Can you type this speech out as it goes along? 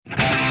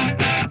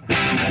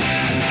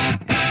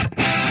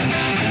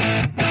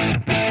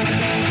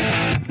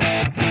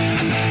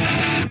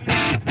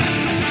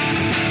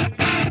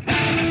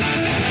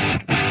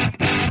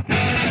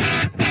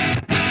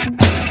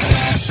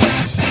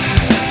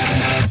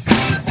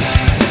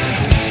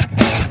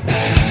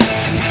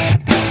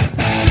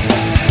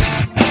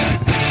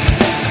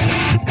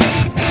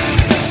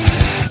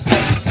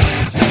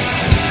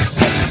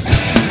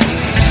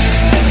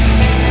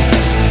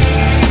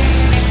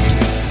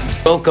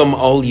Welcome,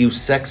 all you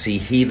sexy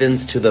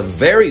heathens, to the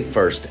very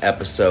first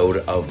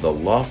episode of the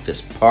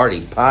Loftus Party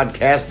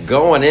podcast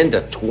going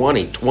into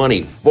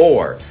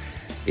 2024.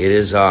 It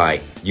is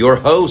I, your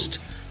host.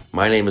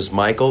 My name is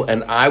Michael,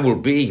 and I will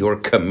be your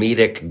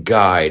comedic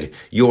guide,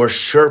 your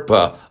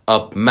Sherpa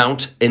up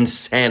Mount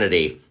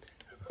Insanity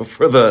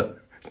for the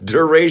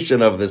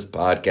duration of this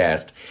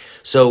podcast.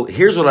 So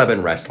here's what I've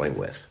been wrestling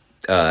with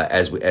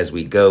as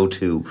we go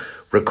to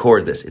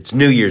record this. It's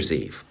New Year's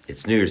Eve.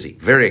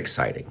 Very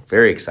exciting.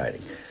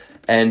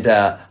 And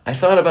I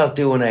thought about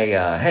doing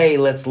a, hey,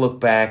 let's look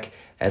back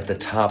at the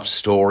top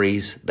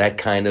stories, that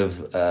kind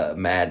of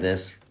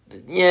madness.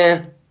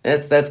 Yeah,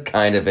 that's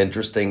kind of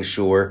interesting,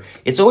 sure.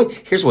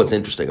 Here's what's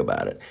interesting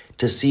about it.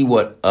 To see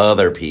what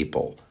other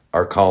people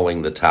are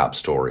calling the top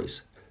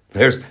stories.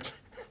 There's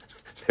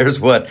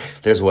what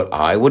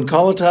I would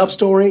call a top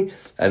story,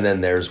 and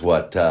then there's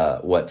what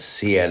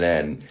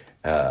CNN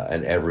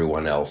and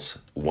everyone else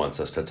wants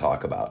us to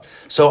talk about.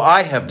 So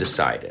I have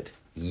decided,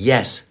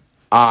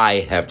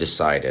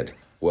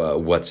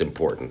 what's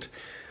important.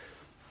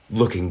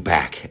 Looking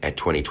back at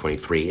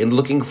 2023 and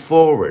looking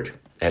forward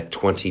at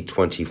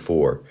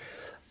 2024.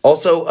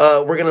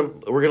 Also, we're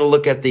gonna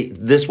look at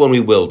this one.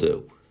 We will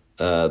do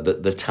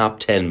the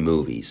top 10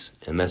 movies,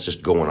 and that's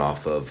just going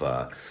off of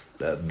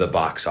the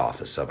box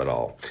office of it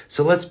all.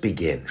 So let's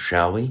begin,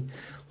 shall we?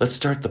 Let's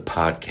start the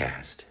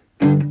podcast.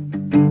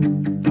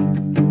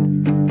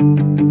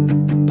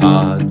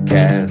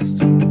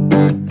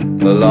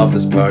 The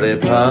Loftus Party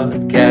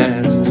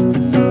podcast.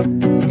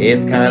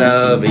 It's kind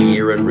of a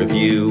year in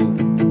review,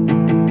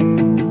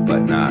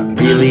 but not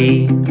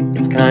really.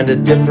 It's kind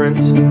of different.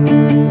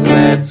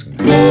 Let's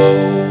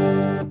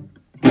go.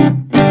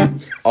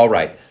 All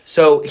right.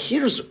 So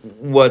here's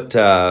what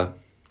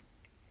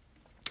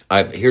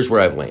Here's where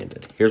I've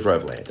landed.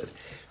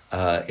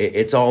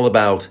 It's all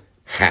about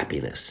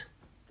happiness.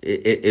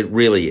 It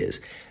really is,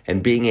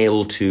 and being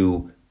able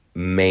to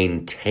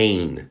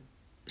maintain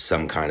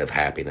some kind of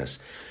happiness.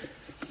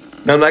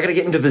 Now, I'm not going to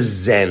get into the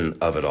zen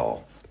of it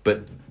all,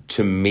 but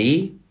to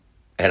me,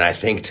 and I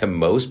think to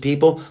most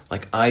people,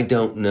 I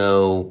don't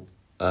know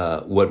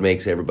what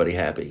makes everybody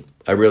happy.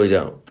 I really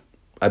don't.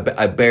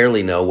 I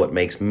barely know what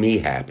makes me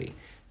happy.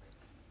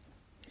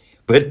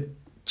 But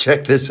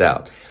check this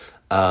out.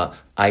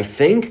 I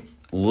think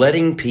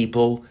letting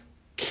people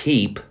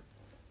keep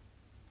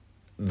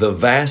the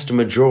vast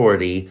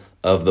majority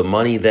of the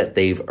money that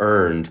they've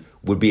earned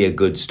would be a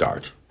good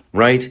start,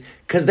 right?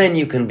 Because then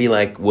you can be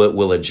like,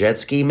 will a jet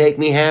ski make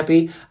me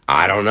happy?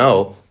 I don't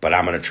know, but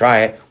I'm going to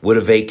try it. Would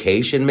a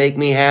vacation make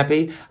me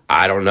happy?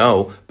 I don't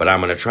know, but I'm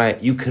going to try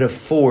it. You could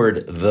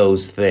afford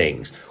those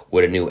things.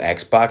 Would a new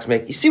Xbox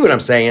make? You see what I'm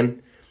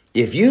saying?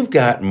 If you've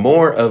got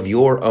more of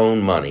your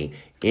own money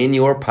in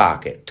your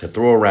pocket to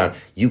throw around,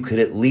 you could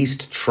at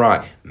least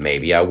try.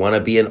 Maybe I want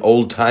to be an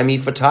old-timey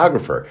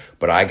photographer,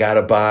 but I got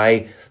to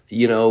buy,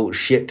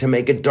 shit to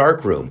make a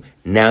dark room.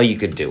 Now you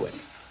could do it.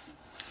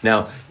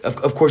 Now,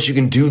 of course, you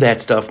can do that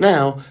stuff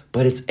now,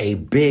 but it's a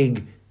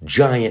big,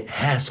 giant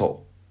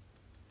hassle.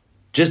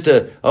 Just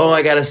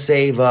I got to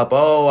save up.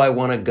 I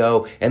want to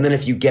go. And then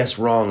if you guess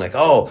wrong,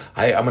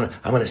 I'm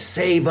gonna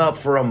save up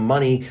for a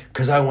money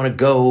because I want to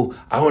go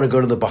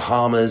to the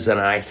Bahamas, and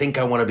I think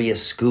I want to be a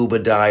scuba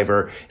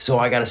diver. So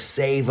I got to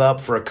save up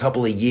for a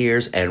couple of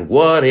years. And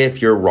what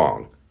if you're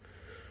wrong?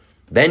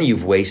 Then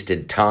you've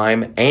wasted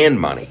time and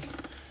money.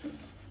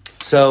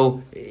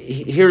 So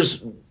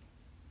here's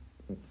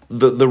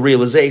the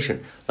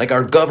realization.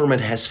 Our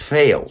government has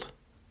failed.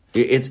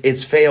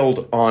 It's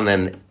failed on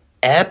an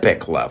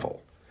epic level.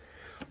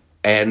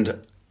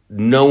 And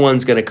no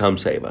one's going to come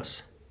save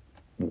us.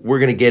 We're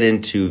going to get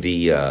into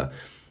the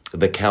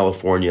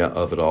California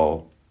of it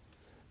all,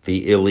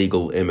 the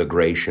illegal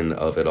immigration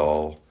of it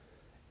all,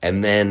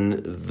 and then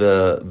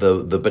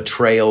the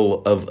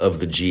betrayal of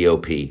the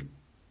GOP,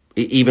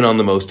 even on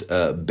the most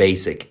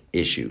basic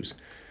issues.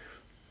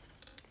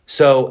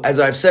 So, as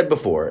I've said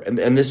before, and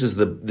this is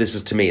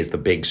to me is the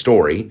big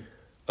story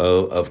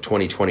of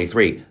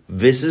 2023.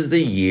 This is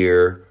the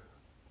year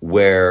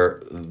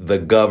where the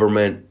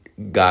government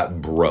got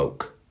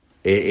broke.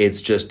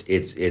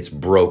 It's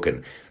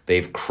broken.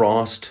 They've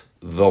crossed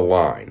the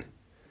line.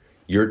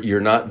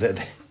 You're not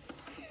that.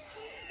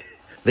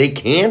 They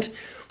can't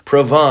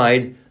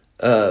provide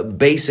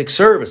basic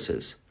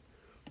services.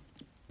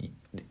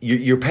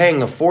 You're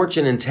paying a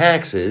fortune in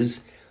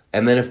taxes,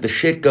 and then if the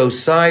shit goes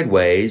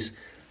sideways,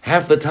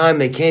 half the time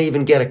they can't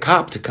even get a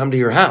cop to come to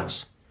your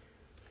house.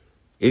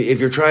 If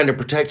you're trying to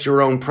protect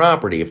your own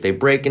property, if they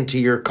break into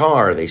your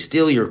car, they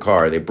steal your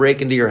car, they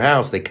break into your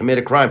house, they commit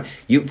a crime,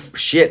 you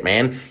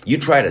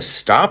try to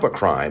stop a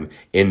crime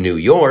in New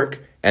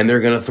York, and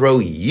they're going to throw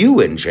you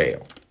in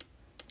jail.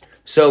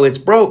 So it's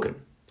broken.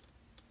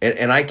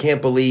 And I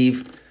can't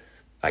believe,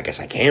 I guess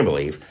I can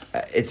believe,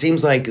 it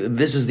seems like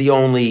this is the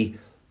only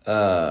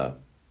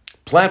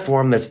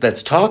platform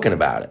that's talking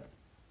about it.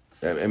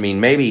 I mean,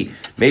 maybe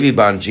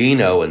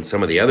Bongino and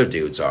some of the other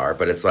dudes are,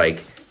 but it's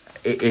like,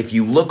 if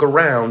you look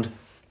around,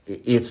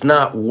 it's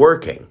not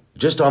working.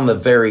 Just on the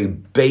very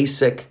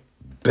basic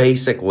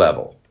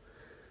level.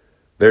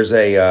 There's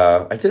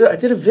I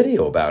did a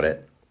video about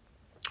it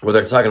where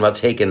they're talking about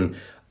taking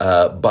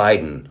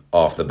Biden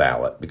off the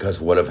ballot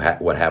because of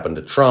what happened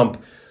to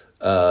Trump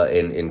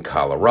in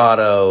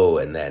Colorado,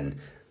 and then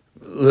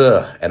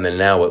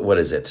now what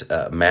is it?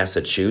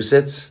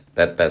 Massachusetts,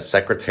 that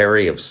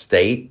Secretary of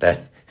State,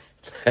 that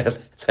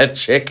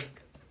chick.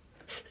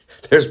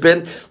 There's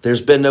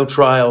been no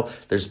trial.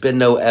 There's been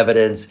no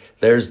evidence.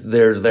 There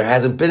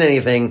hasn't been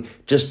anything.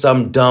 Just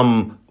some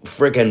dumb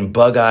freaking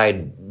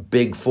bug-eyed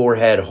big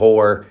forehead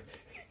whore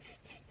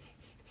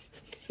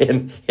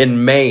in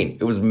Maine.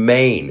 It was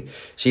Maine.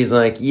 She's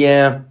like,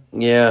 yeah,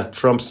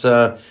 Trump's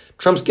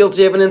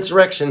guilty of an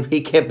insurrection. He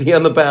can't be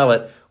on the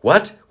ballot.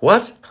 What?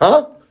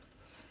 Huh?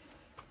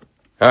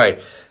 All right.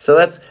 So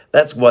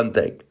that's one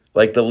thing.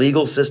 Like the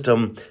legal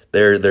system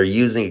they're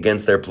using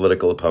against their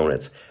political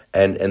opponents.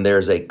 And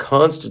there's a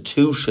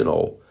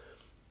constitutional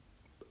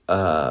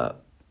it's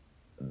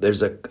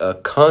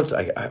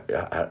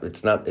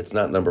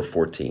not number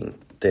 14.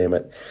 Damn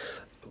it.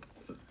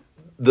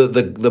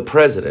 The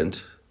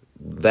president,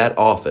 that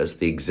office,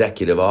 the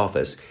executive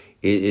office,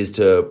 is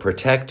to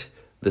protect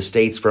the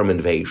states from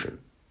invasion.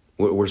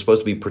 We're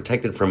supposed to be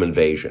protected from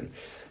invasion.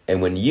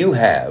 And when you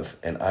have,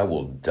 and I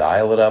will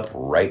dial it up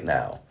right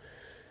now,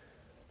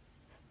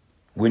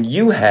 when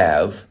you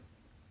have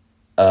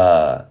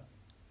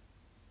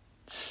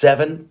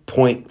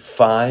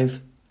 7.5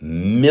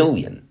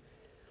 million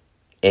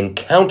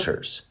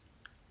encounters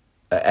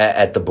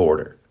at the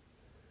border.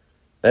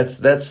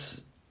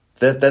 That's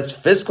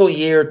fiscal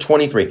year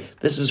 23.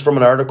 This is from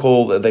an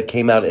article that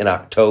came out in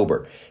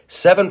October.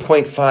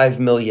 7.5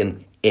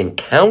 million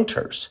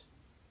encounters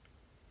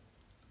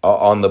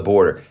on the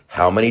border.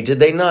 How many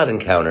did they not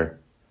encounter?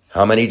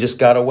 How many just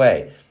got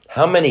away?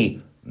 How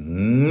many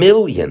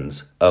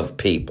millions of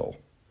people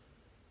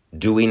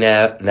do we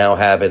now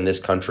have in this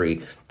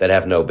country that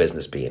have no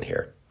business being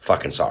here?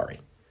 Fucking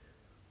sorry.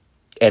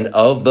 And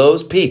of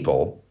those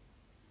people,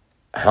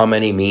 how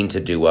many mean to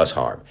do us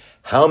harm?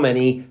 How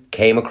many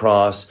came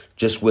across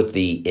just with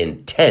the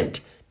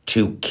intent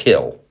to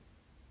kill?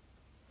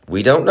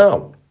 We don't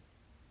know.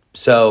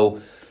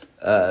 So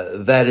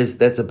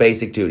that's a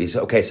basic duty.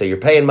 So, okay, so you're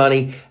paying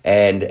money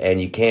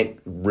and you can't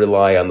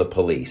rely on the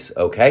police,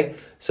 okay?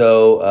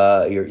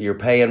 So you're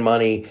paying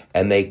money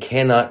and they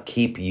cannot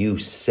keep you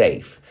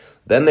safe.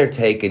 Then they're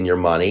taking your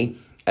money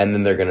and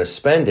then they're going to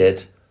spend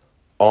it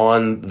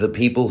on the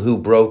people who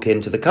broke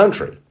into the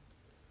country.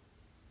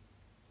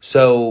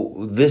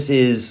 So this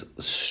is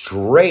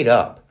straight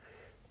up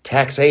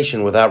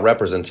taxation without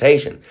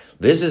representation.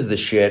 This is the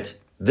shit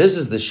that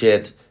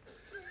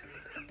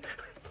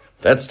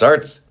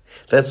starts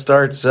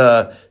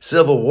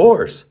civil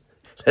wars.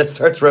 That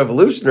starts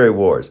revolutionary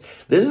wars.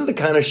 This is the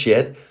kind of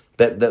shit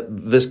that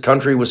this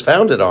country was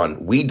founded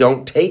on. We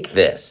don't take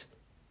this.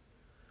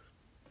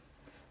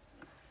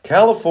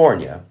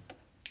 California,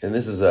 and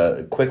this is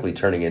quickly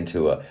turning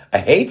into I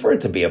hate for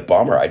it to be a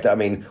bummer. I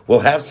mean, we'll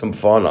have some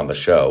fun on the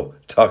show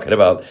talking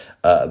about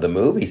the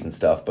movies and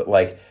stuff, but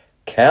like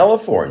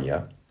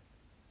California,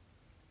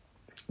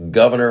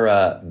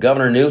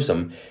 Governor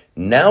Newsom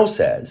now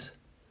says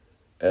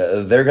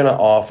they're going to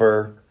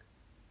offer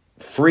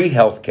free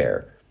health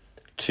care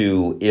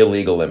to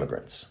illegal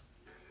immigrants.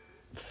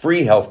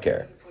 Free health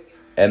care.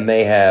 And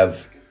they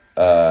have,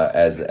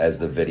 as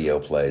the video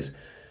plays,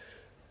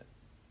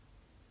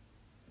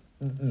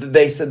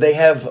 they said they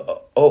have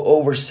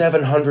over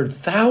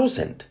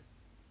 700,000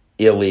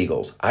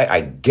 illegals.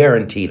 I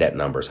guarantee that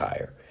number's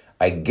higher.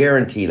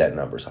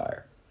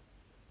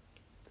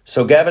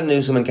 So Gavin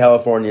Newsom in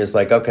California is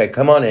like, okay,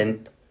 come on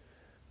in,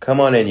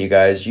 you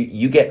guys.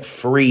 You get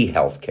free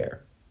health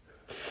care.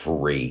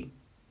 Free.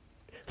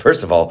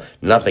 First of all,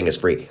 nothing is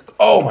free.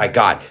 Oh my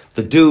God,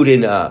 the dude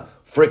in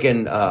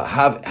freaking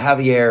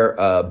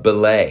Javier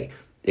Milei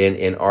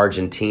in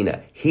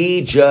Argentina,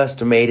 he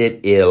just made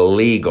it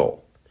illegal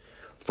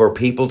for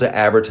people to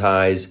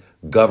advertise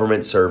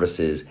government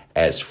services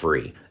as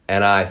free.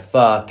 And I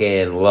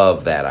fucking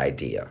love that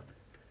idea.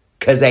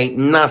 Because ain't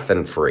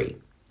nothing free.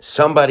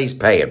 Somebody's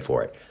paying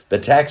for it. The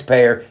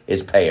taxpayer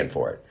is paying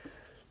for it.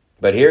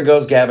 But here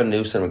goes Gavin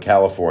Newsom in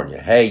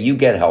California. Hey, you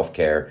get health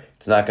care.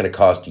 It's not going to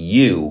cost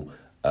you,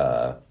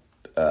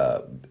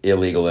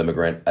 illegal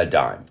immigrant, a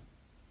dime.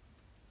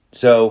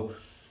 So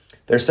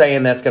they're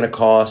saying that's going to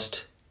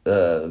cost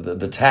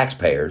the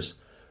taxpayers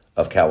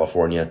of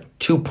California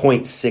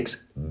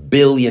 $2.6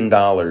 billion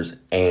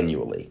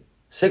annually.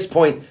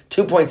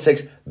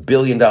 $2.6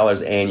 billion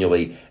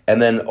annually.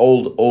 And then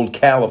old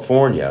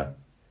California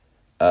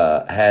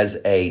has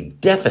a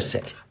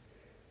deficit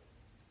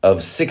of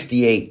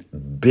 $68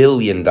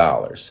 billion.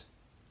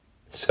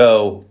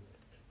 So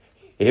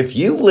if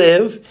you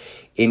live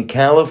in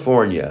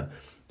California,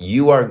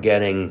 you are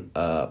getting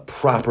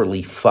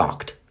properly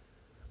fucked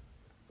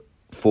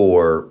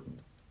for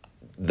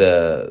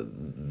the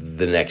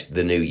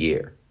new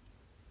year.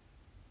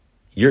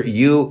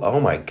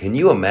 Can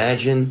you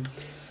imagine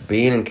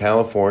being in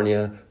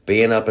California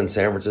being up in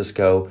San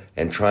Francisco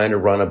and trying to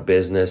run a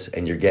business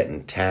and you're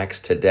getting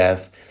taxed to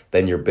death,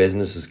 then your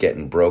business is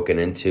getting broken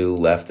into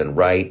left and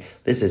right.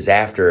 This is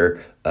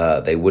after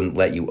they wouldn't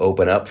let you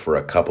open up for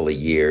a couple of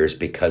years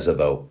because of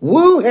the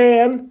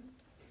Wuhan.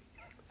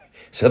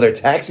 So they're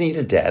taxing you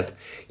to death.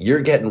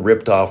 You're getting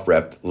ripped off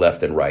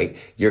left and right.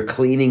 You're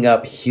cleaning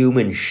up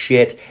human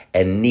shit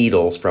and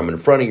needles from in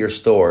front of your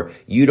store.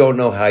 You don't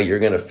know how you're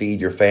going to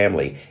feed your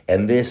family.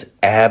 And this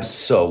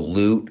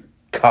absolute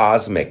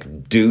cosmic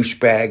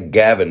douchebag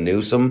Gavin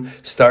Newsom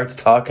starts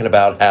talking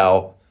about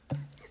how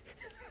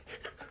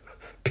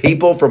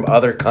people from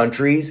other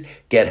countries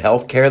get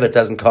health care that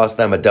doesn't cost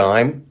them a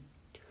dime.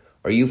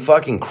 Are you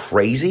fucking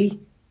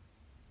crazy?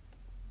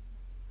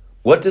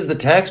 What does the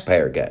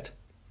taxpayer get?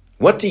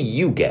 What do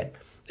you get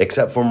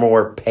except for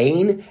more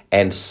pain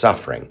and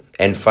suffering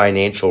and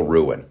financial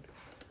ruin?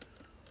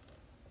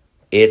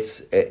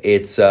 It's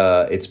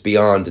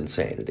beyond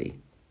insanity.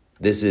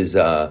 This is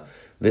a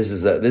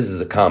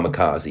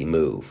kamikaze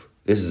move.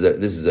 This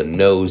is a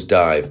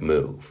nosedive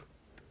move.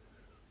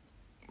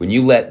 When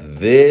you let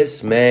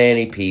this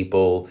many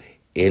people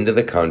into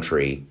the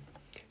country,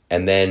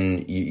 and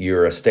then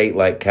you're a state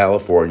like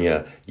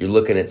California, you're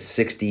looking at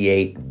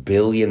 $68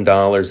 billion in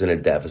a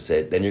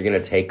deficit. Then you're going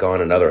to take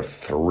on another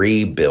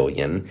 $3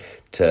 billion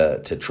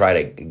to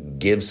try to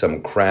give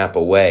some crap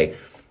away.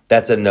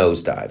 That's a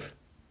nosedive.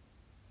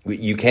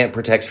 You can't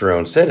protect your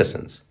own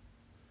citizens.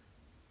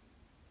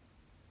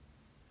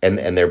 And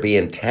they're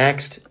being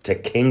taxed to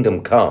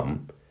kingdom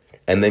come,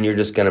 and then you're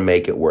just going to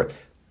make it worth.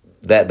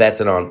 That's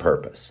an on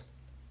purpose.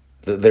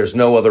 There's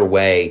no other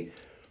way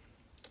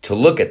to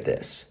look at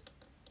this.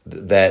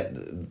 That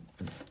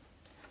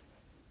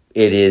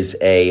it is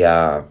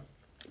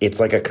it's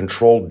like a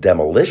controlled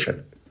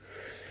demolition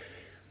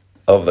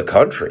of the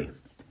country.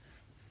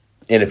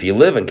 And if you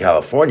live in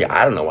California,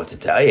 I don't know what to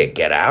tell you.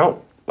 Get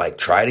out. Like,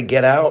 try to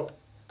get out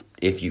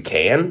if you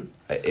can.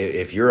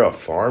 If you're a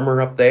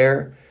farmer up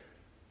there,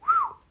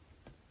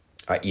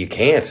 you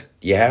can't.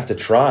 You have to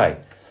try.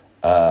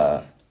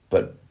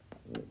 But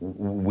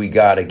we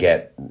got to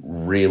get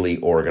really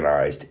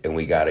organized, and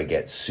we got to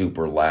get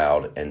super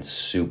loud and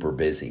super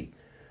busy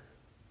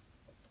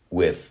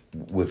with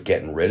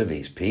getting rid of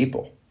these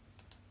people.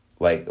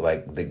 Like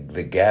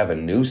the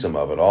Gavin Newsom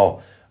of it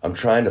all. I'm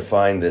trying to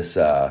find this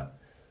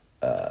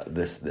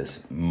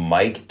this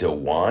Mike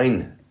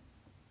DeWine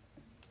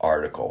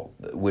article,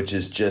 which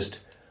is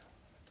just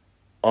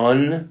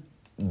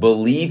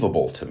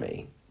unbelievable to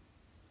me.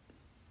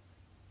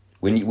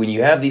 When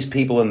you have these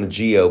people in the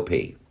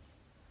GOP,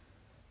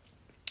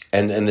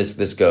 and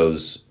this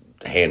goes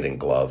hand in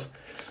glove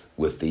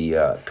with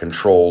the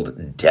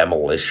controlled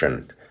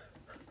demolition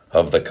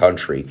of the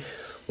country,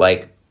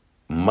 like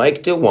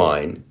Mike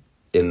DeWine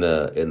in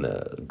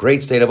the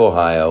great state of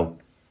Ohio,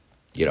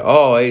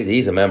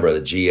 he's a member of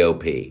the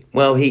GOP.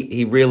 Well,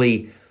 he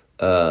really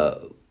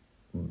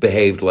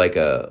behaved like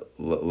a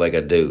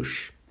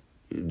douche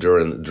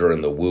during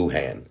the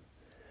Wuhan.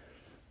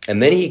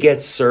 And then he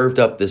gets served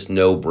up this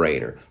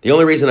no-brainer. The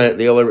only reason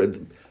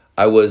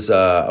I was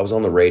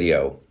on the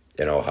radio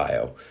in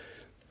Ohio,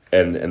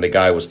 and the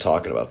guy was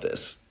talking about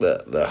this,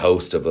 the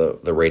host of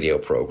the radio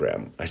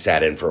program. I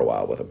sat in for a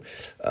while with him.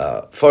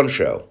 Fun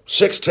show,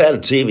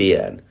 610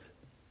 TVN.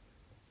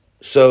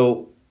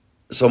 So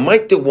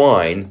Mike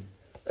DeWine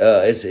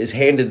is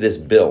handed this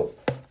bill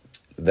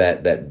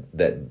that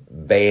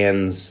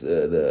bans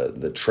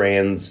the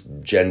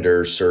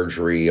transgender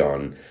surgery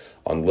on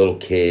little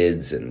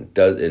kids and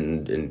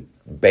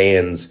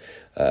bans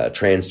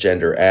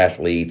transgender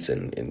athletes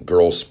and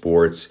girls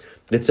sports.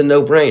 It's a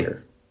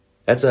no-brainer.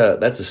 That's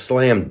a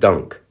slam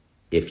dunk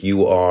if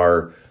you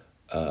are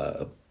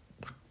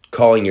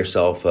calling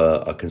yourself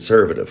a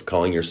conservative,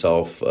 calling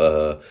yourself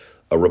a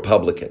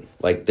Republican.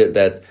 Like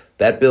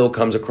that bill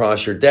comes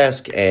across your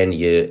desk and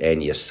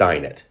you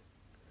sign it.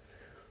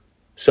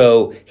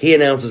 So he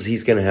announces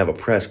he's going to have a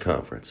press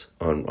conference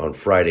on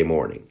Friday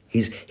morning.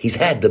 He's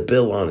had the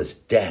bill on his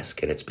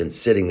desk, and it's been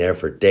sitting there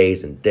for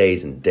days and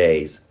days and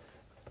days.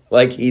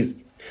 Like he's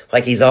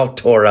all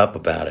tore up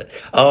about it.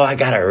 Oh, I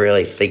got to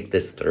really think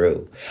this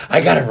through.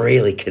 I got to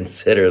really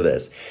consider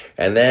this.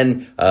 And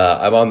then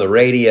I'm on the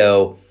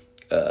radio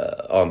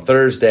on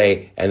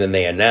Thursday, and then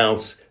they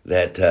announce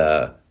that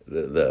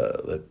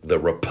the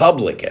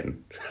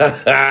Republican,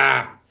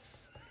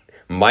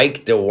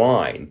 Mike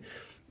DeWine,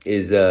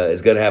 is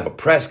going to have a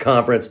press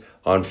conference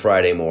on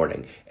Friday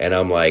morning. And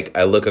I'm like,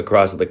 I look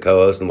across at the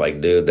co-host and I'm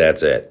like, dude,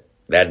 that's it.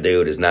 That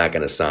dude is not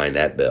going to sign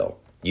that bill.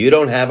 You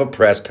don't have a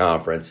press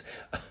conference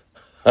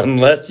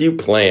unless you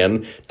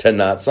plan to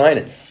not sign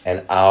it.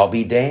 And I'll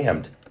be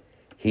damned.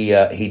 He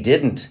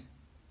didn't.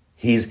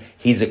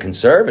 He's a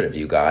conservative,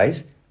 you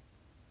guys.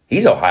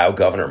 He's Ohio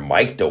Governor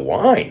Mike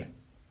DeWine.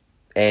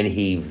 And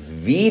he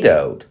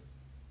vetoed.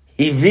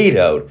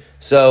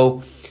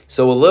 So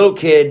a little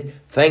kid,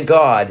 thank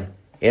God,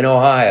 in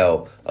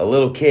Ohio, a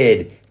little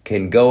kid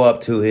can go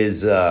up to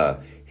his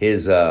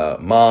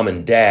mom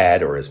and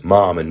dad, or his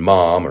mom and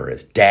mom, or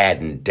his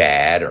dad and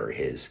dad, or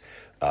his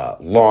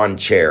lawn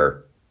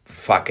chair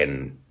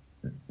fucking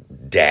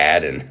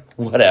dad and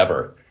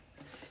whatever.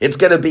 It's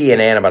going to be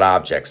inanimate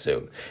objects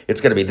soon.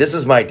 It's going to be, this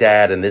is my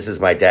dad and this is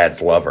my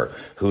dad's lover,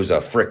 who's a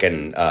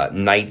frickin'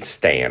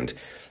 nightstand.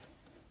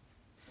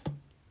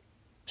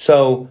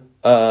 So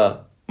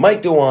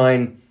Mike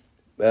DeWine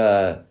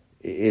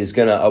is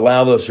going to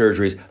allow those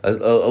surgeries. A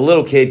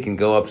little kid can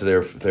go up to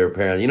their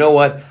parents. You know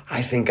what?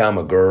 I think I'm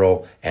a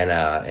girl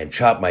and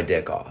chop my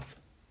dick off.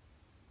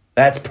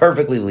 That's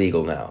perfectly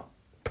legal now.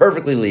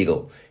 Perfectly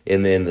legal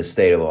in the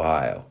state of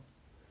Ohio.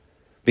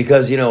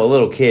 Because, a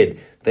little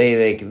kid,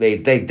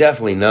 they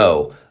definitely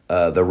know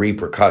the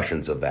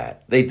repercussions of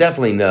that. They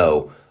definitely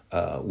know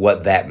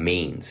what that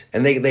means.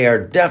 And they are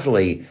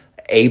definitely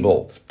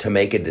able to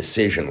make a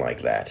decision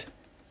like that.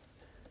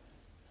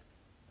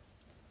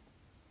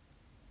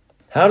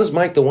 How does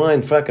Mike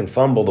DeWine fucking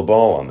fumble the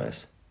ball on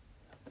this?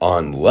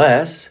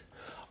 Unless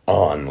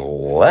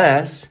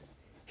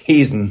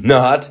he's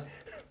not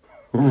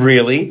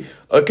really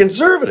a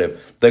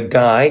conservative. The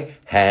guy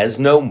has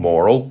no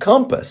moral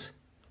compass.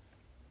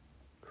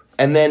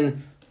 And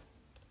then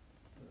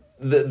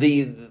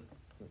the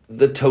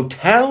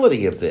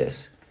totality of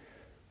this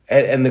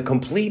and the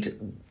complete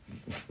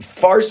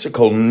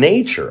farcical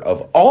nature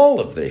of all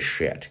of this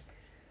shit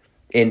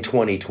in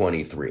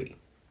 2023.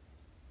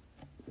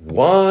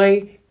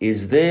 Why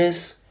is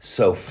this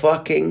so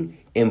fucking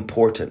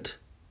important?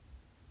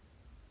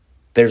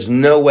 There's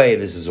no way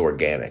this is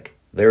organic.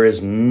 There is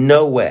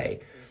no way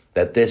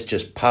that this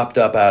just popped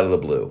up out of the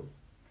blue.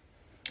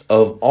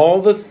 Of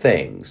all the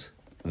things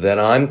that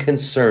I'm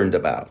concerned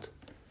about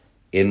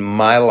in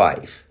my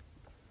life,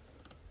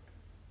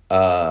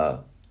 a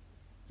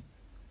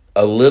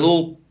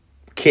little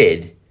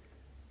kid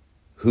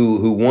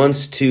who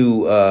wants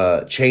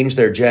to change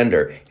their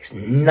gender is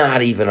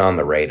not even on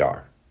the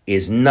radar.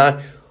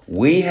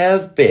 We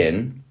have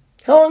been,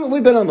 how long have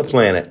we been on the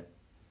planet?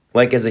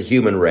 Like as a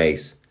human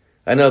race?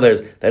 I know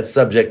that's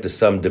subject to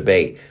some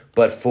debate,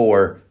 but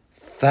for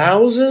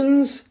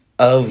thousands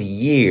of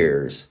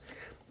years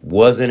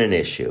wasn't an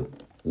issue.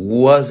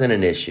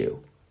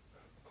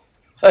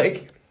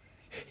 Like,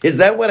 is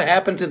that what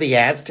happened to the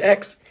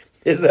Aztecs?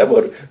 Is that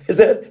what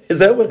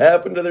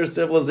happened to their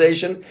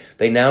civilization?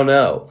 They now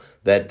know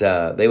that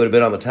they would have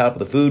been on the top of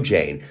the food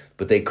chain,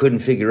 but they couldn't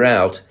figure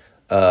out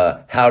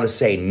how to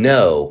say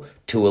no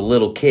to a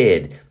little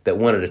kid that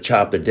wanted to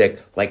chop their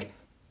dick. Like,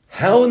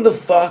 how in the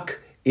fuck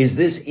is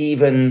this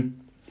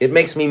even? It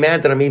makes me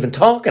mad that I'm even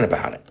talking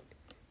about it.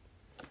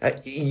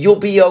 You'll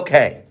be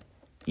okay.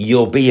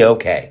 You'll be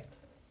okay.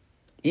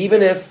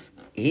 Even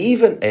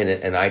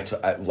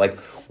like,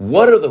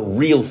 what are the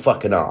real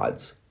fucking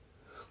odds?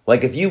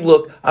 Like, if you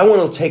look, I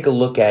want to take a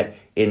look at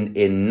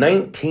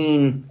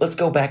let's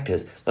go back to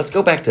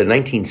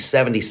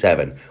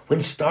 1977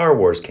 when Star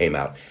Wars came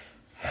out.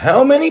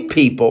 How many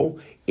people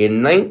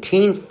in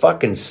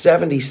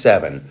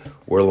 1977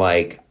 were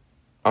like,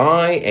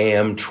 I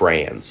am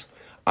trans.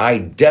 I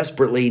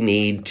desperately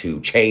need to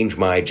change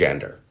my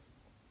gender.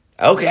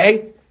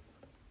 Okay.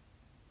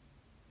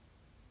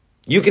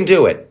 You can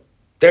do it.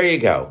 There you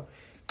go.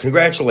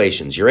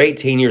 Congratulations. You're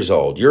 18 years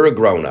old. You're a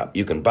grown-up.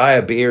 You can buy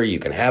a beer. You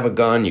can have a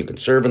gun. You can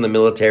serve in the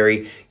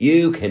military.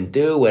 You can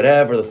do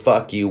whatever the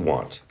fuck you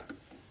want.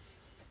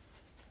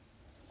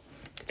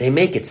 They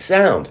make it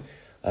sound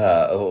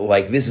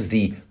like this is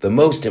the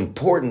most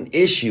important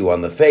issue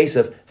on the face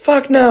of,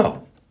 fuck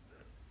no.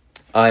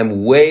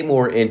 I'm way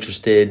more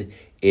interested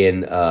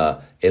in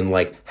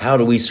like, how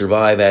do we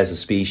survive as a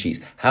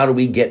species? How do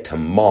we get to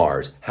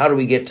Mars? How do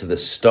we get to the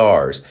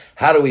stars?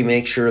 How do we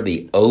make sure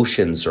the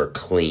oceans are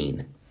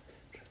clean?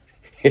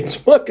 It's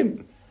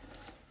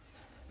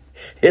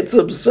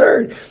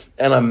absurd.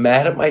 And I'm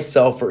mad at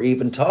myself for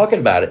even talking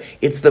about it.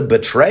 It's the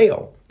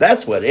betrayal.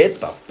 It's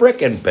the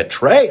frickin'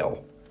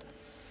 betrayal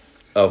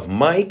of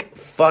Mike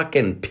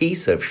fucking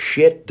piece of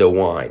shit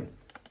DeWine.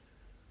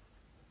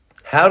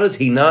 How does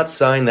he not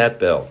sign that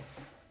bill?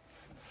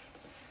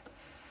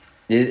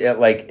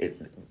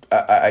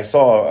 I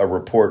saw a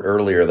report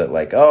earlier that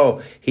like,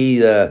 he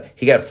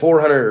got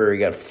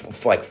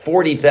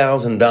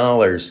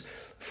 $40,000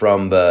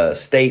 from the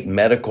state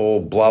medical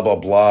blah blah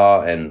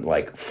blah, and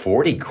like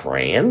 40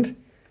 grand.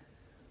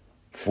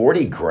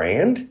 40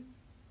 grand?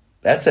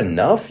 That's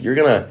enough? You're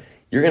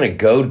gonna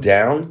go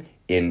down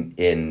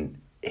in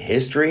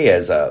history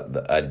as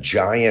a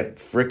giant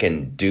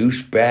freaking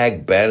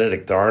douchebag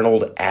Benedict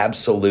Arnold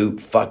absolute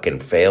fucking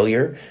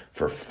failure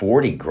for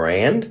 40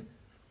 grand?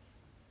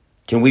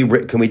 Can we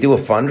do a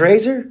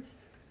fundraiser?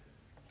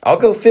 I'll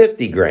go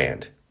 50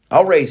 grand.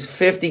 I'll raise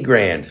 50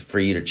 grand for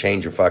you to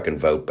change your fucking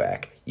vote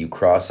back. You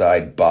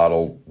cross-eyed,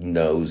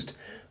 bottle-nosed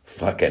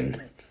fucking...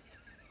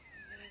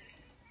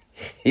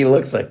 He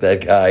looks like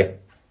that guy.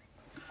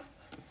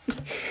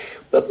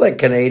 What's that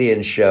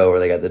Canadian show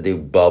where they got the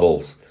dude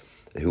Bubbles,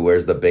 who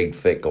wears the big,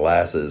 thick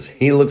glasses?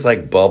 He looks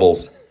like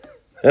Bubbles.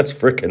 That's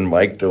freaking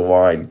Mike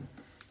DeWine.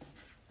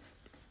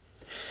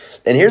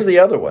 And here's the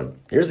other one.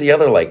 Here's the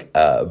other,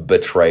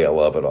 betrayal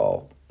of it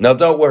all. Now,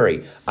 don't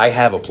worry. I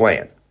have a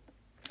plan.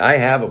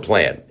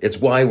 It's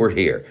why we're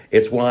here.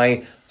 It's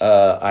why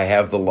I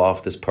have the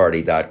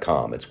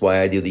loftusparty.com. It's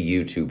why I do the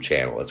YouTube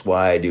channel. It's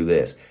why I do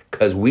this.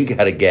 Because we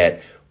got to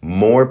get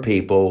more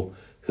people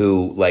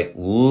who like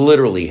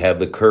literally have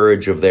the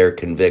courage of their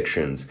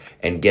convictions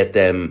and get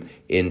them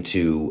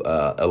into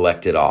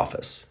elected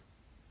office.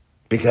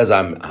 Because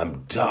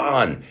I'm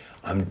done.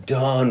 I'm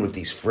done with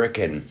these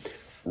frickin'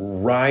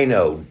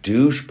 rhino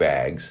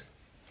douchebags.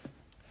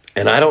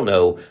 And I don't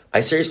know.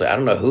 I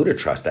don't know who to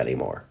trust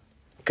anymore.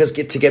 Because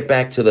to get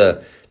back to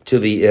the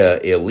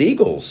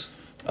illegals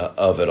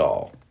of it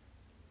all.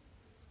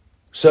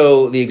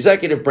 So the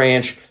executive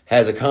branch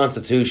has a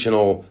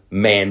constitutional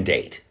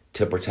mandate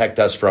to protect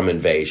us from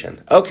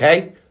invasion.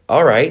 Okay,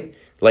 all right.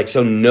 Like,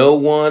 so no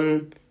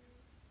one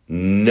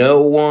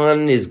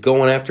is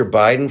going after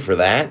Biden for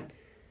that.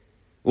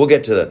 We'll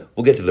get to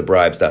the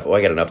bribe stuff. Oh,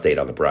 I got an update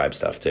on the bribe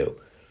stuff too.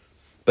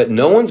 But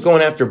no one's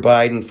going after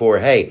Biden for,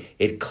 hey,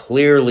 it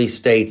clearly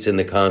states in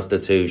the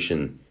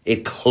Constitution.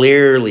 It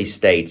clearly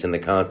states in the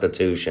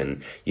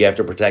Constitution you have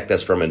to protect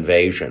us from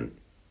invasion.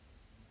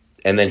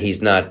 And then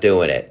he's not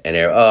doing it. And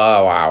they're,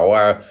 oh,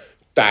 wow,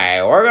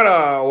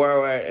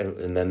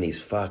 and then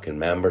these fucking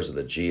members of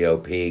the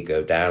GOP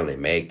go down and they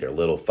make their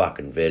little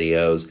fucking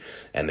videos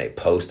and they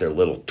post their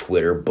little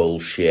Twitter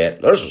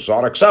bullshit. This is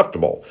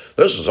unacceptable.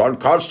 This is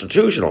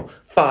unconstitutional.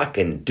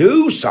 Fucking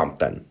do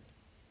something.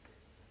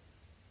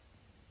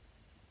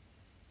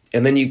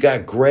 And then you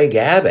got Greg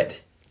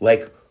Abbott.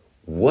 Like,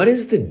 what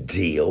is the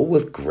deal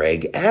with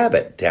Greg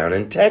Abbott down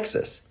in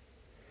Texas?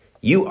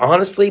 You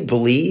honestly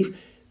believe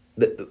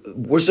that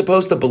we're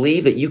supposed to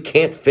believe that you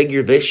can't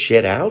figure this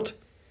shit out?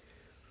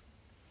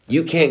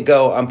 You can't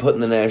go, I'm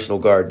putting the National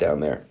Guard down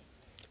there.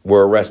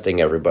 We're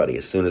arresting everybody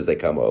as soon as they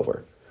come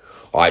over.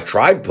 I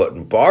tried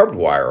putting barbed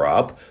wire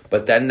up,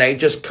 but then they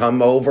just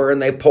come over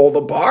and they pull the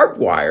barbed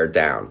wire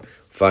down.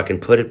 Fucking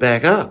put it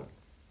back up.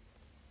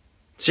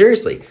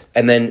 Seriously.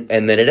 And then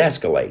it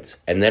escalates.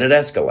 And then it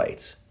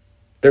escalates.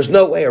 There's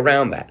no way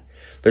around that.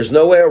 There's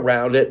no way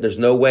around it. There's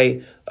no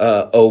way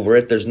over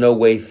it. There's no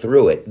way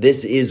through it.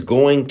 This is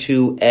going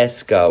to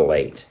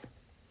escalate.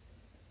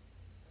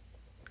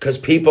 Because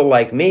people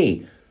like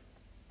me,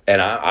 and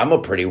I'm a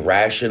pretty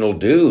rational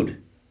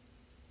dude,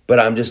 but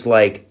I'm just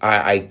like,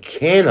 I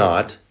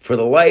cannot, for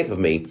the life of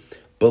me,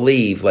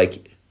 believe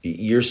like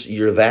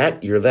you're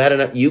that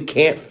enough. You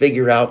can't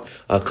figure out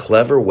a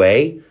clever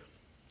way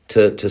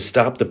to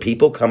stop the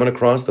people coming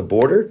across the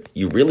border?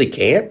 You really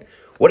can't?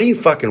 What are you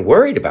fucking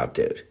worried about,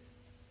 dude?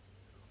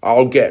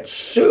 I'll get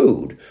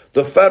sued.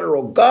 The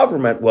federal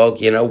government, well,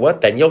 you know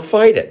what? Then you'll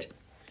fight it.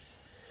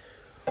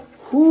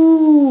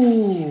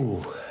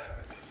 Whoo.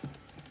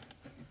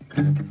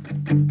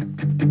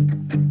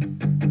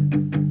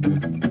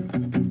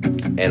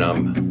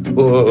 And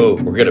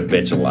we're going to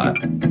bitch a lot.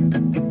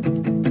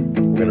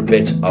 We're going to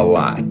bitch a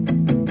lot.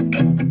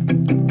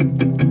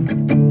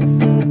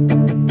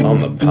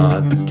 On the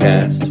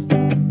podcast,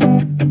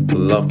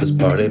 Loftus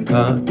Party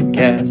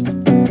Podcast,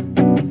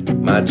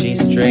 my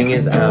G-string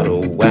is out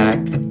of whack.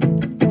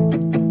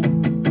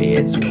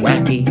 It's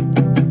wacky.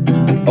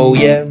 Oh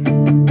yeah.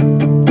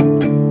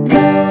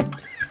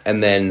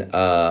 And then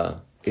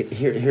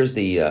here's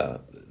the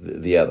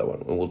other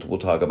one. We'll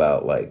talk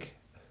about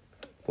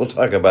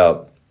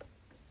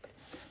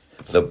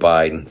the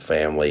Biden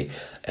family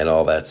and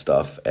all that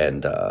stuff,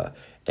 and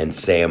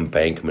Sam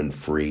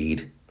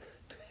Bankman-Fried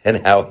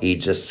and how he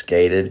just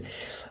skated.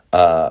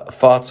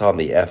 Thoughts on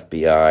the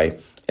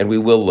FBI, and we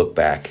will look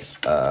back.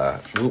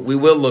 We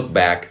will look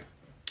back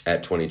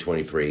at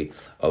 2023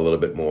 a little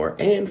bit more,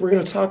 and we're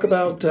going to talk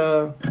about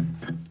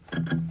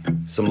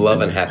some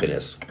love and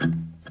happiness.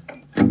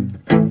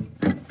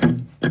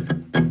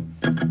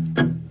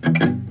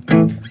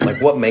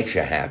 Like, what makes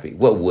you happy?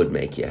 What would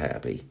make you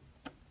happy?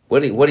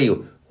 What do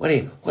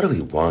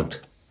we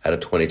want out of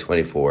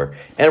 2024?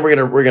 And we're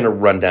gonna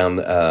run down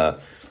the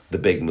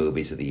big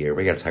movies of the year.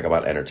 We're gonna talk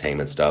about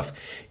entertainment stuff.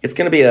 It's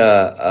gonna be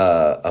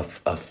a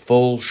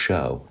full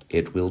show.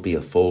 It will be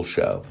a full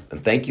show.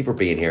 And thank you for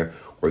being here.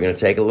 We're gonna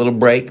take a little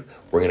break.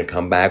 We're gonna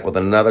come back with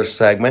another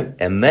segment,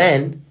 and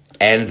then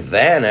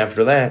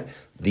after that,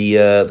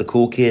 the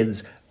cool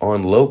kids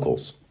on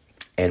Locals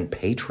and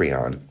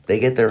Patreon, they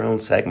get their own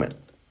segment.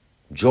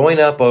 Join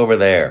up over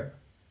there.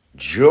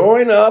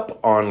 Join up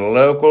on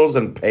Locals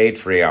and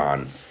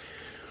Patreon.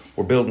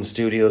 We're building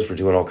studios. We're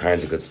doing all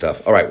kinds of good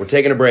stuff. All right, we're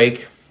taking a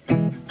break.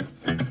 And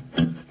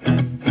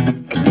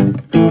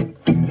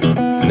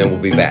then we'll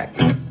be back.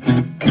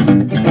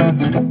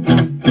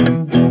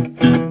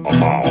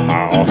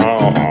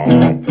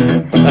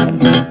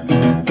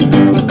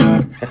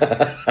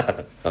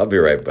 I'll be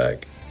right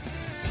back.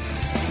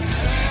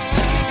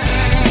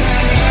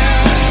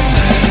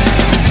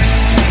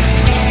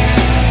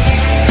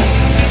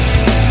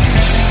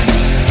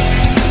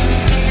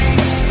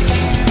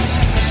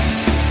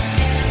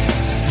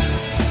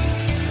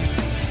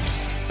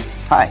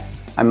 Hi,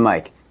 I'm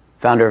Mike,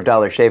 founder of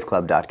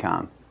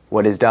DollarShaveClub.com.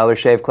 What is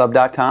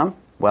DollarShaveClub.com?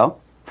 Well,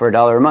 for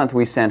 $1 a month,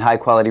 we send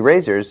high-quality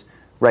razors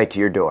right to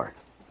your door.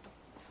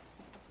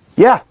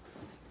 Yeah,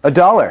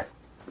 $1.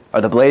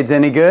 Are the blades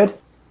any good?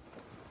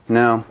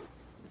 No.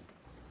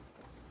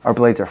 Our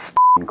blades are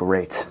f***ing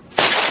great.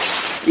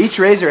 Each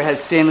razor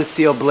has stainless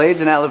steel blades,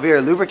 an aloe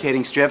vera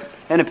lubricating strip,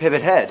 and a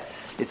pivot head.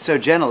 It's so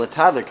gentle a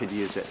toddler could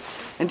use it.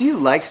 And do you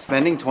like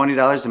spending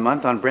 $20 a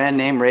month on brand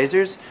name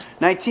razors?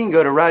 19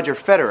 go to Roger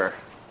Federer.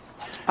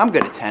 I'm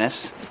good at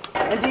tennis.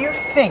 And do you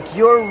think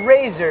your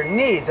razor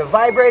needs a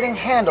vibrating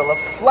handle, a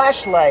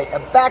flashlight, a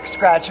back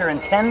scratcher,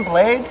 and 10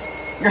 blades?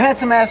 Your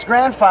handsome-ass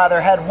grandfather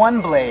had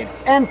 1 blade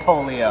and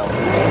polio.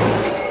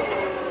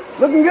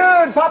 Looking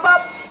good, pop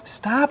up!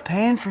 Stop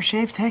paying for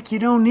shave tech you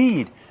don't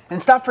need.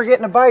 And stop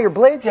forgetting to buy your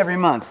blades every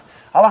month.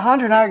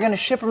 Alejandro and I are going to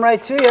ship them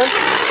right to you.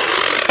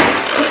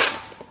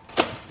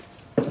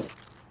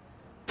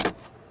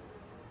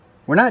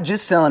 We're not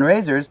just selling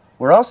razors,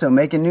 we're also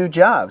making new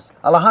jobs.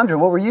 Alejandro,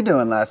 what were you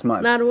doing last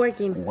month? Not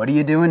working. What are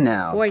you doing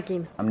now?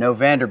 Working. I'm no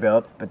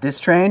Vanderbilt, but this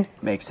train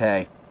makes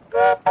hay.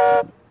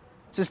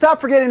 So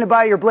stop forgetting to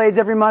buy your blades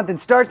every month and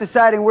start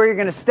deciding where you're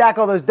going to stack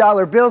all those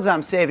dollar bills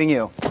I'm saving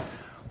you.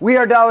 We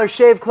are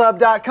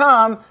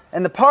DollarShaveClub.com,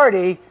 and the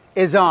party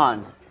is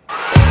on.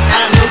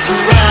 I know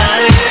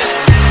karate,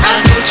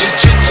 I know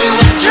jiu-jitsu, I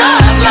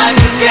drive like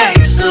a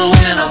gangster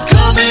when I'm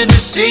coming to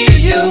see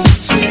you,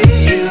 see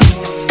you,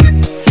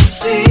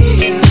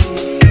 see you,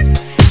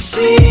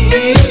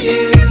 see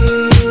you.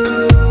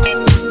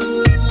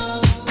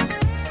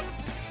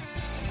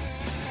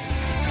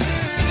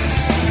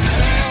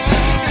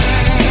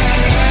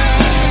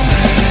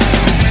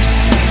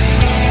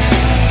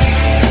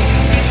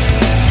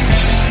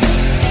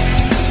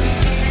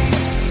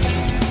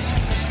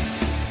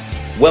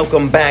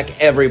 Welcome back,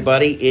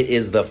 everybody. It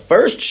is the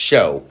first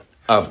show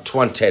of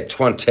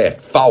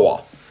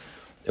 2024,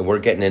 and we're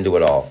getting into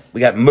it all. We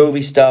got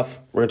movie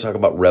stuff. We're going to talk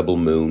about Rebel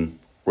Moon.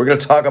 We're going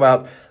to talk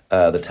about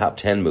the top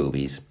 10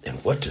 movies,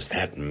 and what does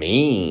that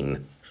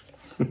mean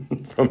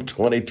from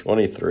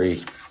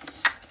 2023?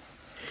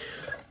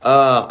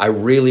 I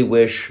really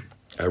wish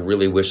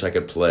I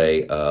could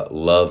play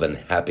Love and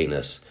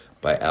Happiness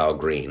by Al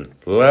Green.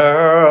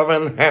 Love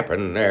and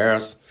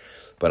Happiness.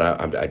 But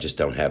I just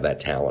don't have that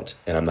talent,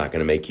 and I'm not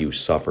going to make you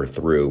suffer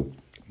through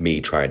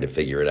me trying to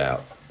figure it out.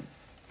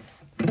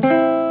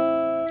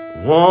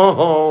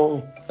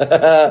 Whoa.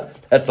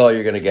 That's all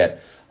you're going to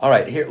get. All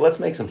right, here, let's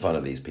make some fun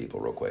of these people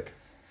real quick.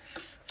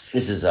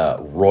 This is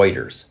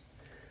Reuters.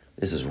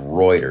 This is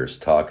Reuters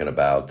talking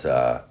about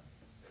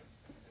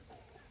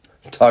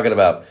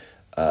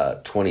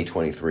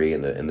 2023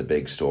 and the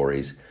big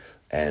stories,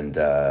 and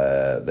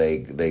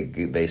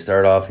they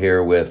start off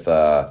here with.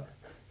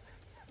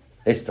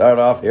 They start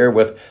off here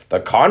with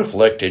the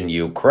conflict in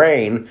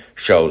Ukraine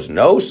shows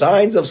no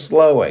signs of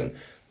slowing.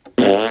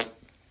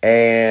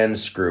 And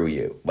screw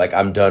you. Like,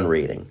 I'm done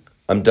reading.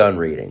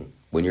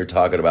 When you're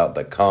talking about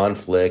the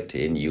conflict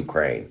in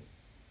Ukraine.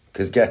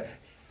 Because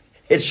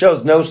it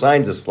shows no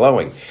signs of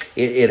slowing.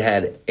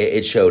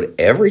 It showed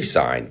every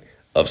sign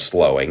of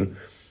slowing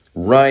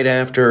right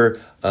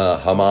after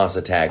Hamas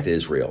attacked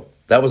Israel.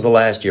 That was the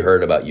last you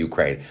heard about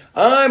Ukraine.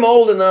 I'm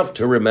old enough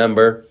to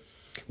remember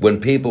when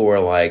people were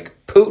like,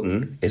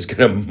 Putin is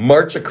going to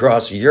march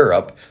across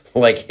Europe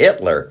like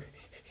Hitler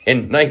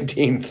in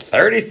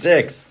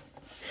 1936.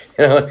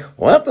 You know,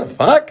 what the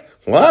fuck?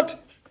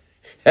 What?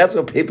 That's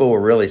what people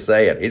were really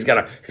saying. He's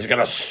gonna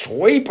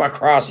sweep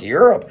across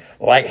Europe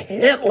like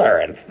Hitler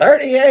in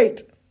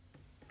 38.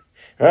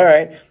 All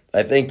right,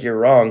 I think you're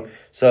wrong.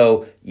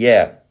 So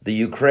yeah, the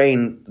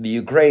Ukraine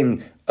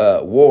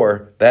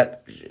war,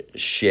 that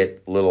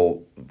shit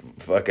little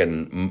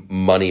fucking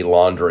money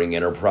laundering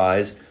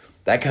enterprise,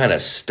 that kind of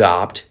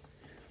stopped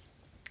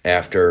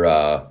after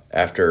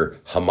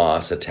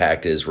Hamas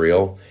attacked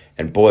Israel.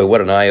 And boy, what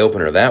an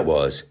eye-opener that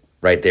was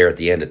right there at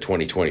the end of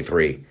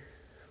 2023.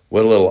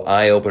 What a little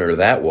eye-opener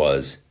that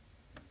was,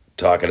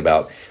 talking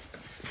about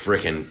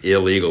frickin'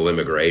 illegal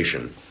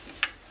immigration.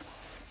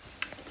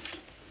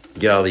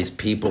 You get all these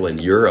people in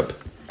Europe,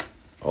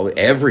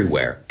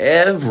 everywhere.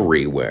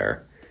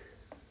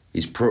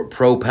 These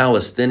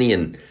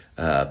pro-Palestinian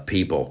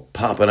people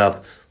popping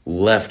up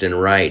left and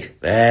right.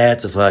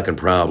 That's a fucking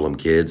problem,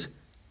 kids.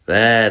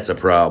 That's a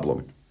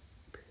problem.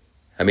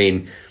 I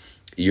mean,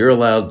 you're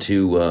allowed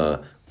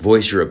to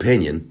voice your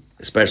opinion,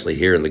 especially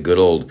here in the good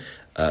old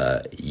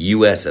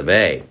U.S. of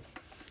A.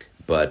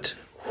 But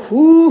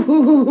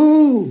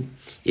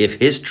if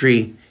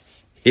history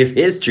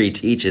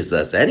teaches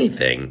us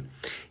anything,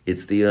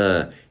 it's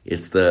the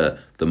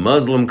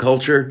Muslim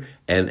culture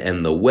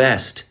and the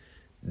West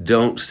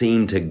don't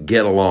seem to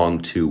get along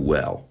too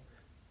well.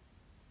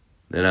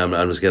 And I'm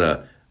just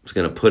gonna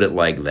put it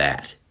like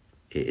that.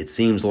 It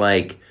seems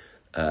like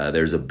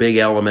there's a big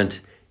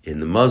element in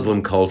the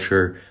Muslim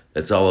culture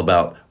that's all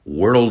about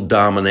world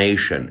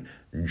domination.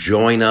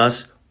 Join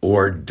us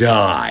or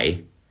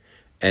die.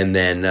 And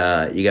then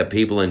you got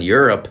people in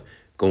Europe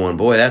going,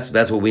 boy,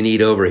 that's what we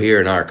need over here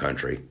in our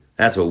country.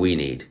 That's what we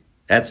need.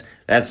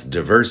 That's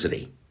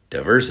diversity.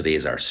 Diversity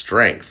is our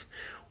strength.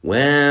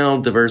 Well,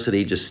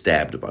 diversity just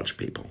stabbed a bunch of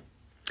people.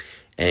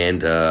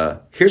 And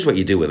here's what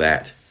you do with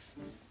that.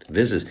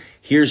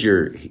 Here's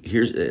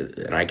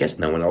and I guess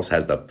no one else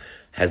has the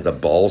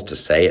balls to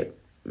say it.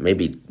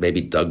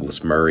 Maybe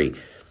Douglas Murray.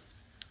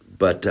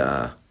 But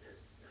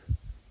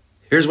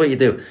here's what you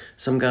do.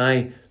 Some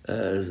guy,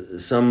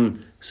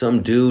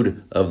 some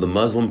dude of the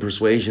Muslim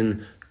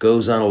persuasion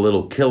goes on a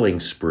little killing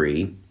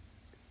spree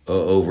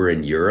over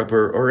in Europe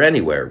or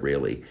anywhere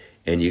really.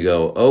 And you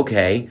go,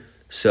 okay,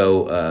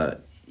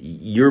 so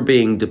you're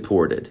being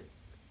deported,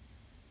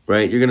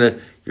 right? You're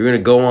gonna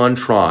go on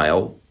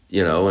trial,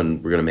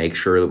 and we're gonna make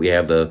sure that we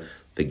have the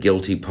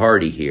guilty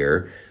party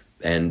here,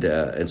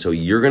 and so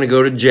you're gonna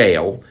go to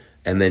jail,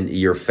 and then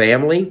your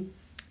family,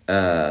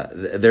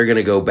 they're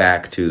gonna go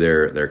back to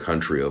their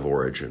country of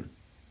origin.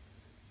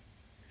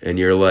 And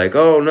you're like,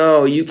 oh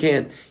no, you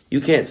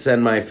can't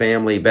send my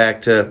family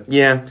back to,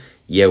 yeah,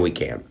 we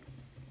can.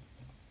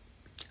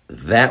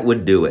 That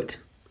would do it.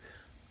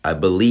 I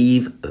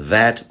believe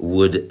that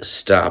would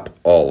stop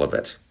all of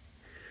it.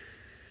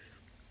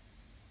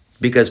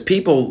 Because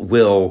people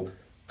will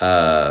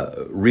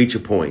reach a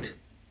point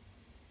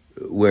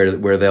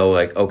where they'll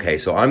like, okay,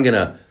 so I'm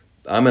gonna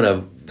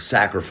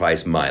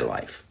sacrifice my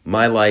life.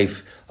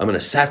 I'm gonna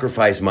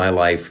sacrifice my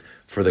life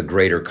for the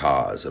greater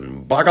cause,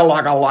 and baka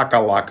laka laka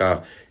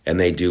laka, and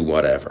they do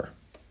whatever.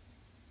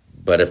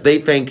 But if they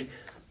think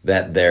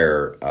that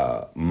their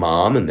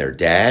mom and their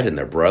dad and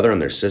their brother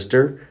and their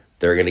sister,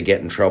 they're going to get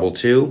in trouble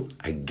too,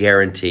 I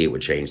guarantee it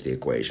would change the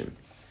equation.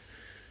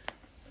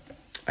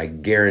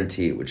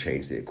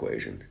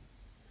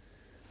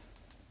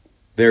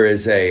 There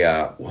is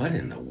a, what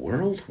in the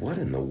world?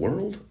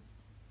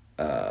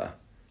 There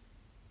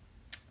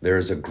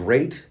is a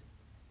great,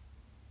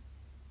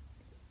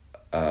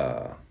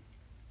 it's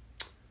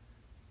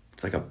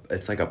like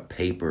a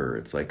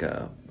paper,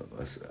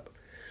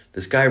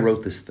 this guy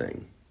wrote this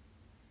thing,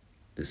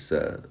 this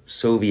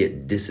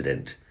Soviet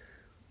dissident,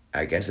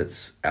 I guess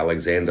it's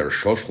Alexander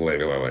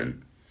Shoshlev,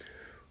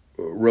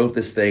 wrote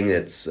this thing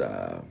that's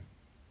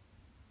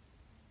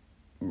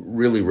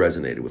really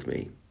resonated with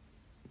me.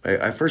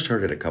 I first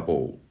heard it a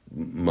couple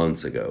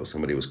months ago.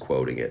 Somebody was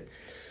quoting it.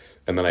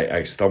 And then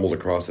I stumbled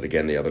across it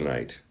again the other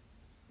night.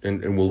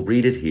 And we'll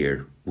read it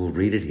here.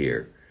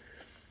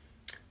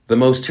 The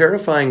most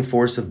terrifying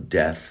force of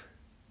death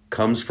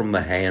comes from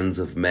the hands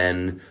of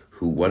men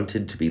who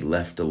wanted to be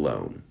left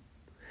alone.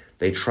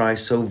 They try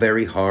so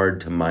very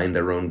hard to mind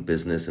their own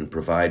business and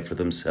provide for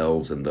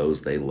themselves and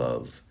those they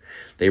love.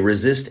 They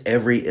resist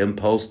every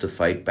impulse to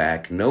fight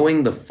back,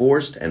 knowing the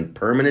forced and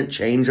permanent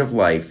change of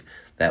life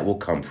that will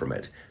come from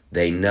it.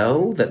 They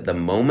know that the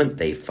moment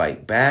they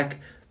fight back,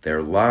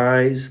 their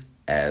lives,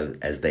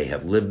 as they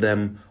have lived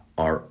them,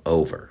 are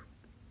over.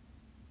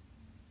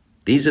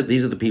 These are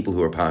the people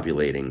who are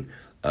populating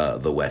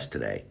the West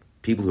today.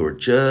 People who are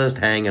just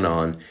hanging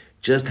on,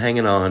 just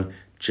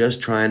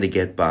trying to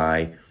get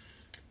by.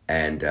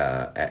 And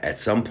at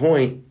some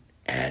point,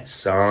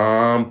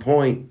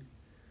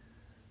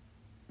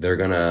 they're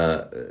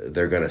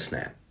gonna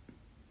snap.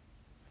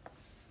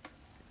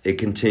 It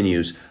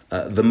continues.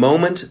 The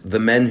moment the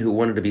men who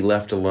wanted to be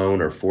left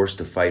alone are forced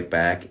to fight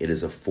back, it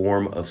is a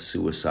form of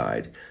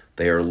suicide.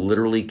 They are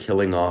literally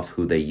killing off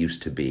who they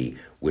used to be,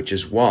 which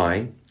is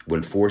why,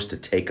 when forced to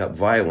take up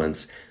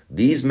violence,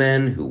 these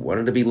men who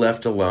wanted to be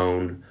left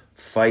alone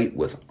fight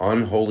with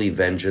unholy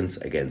vengeance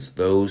against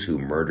those who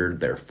murdered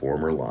their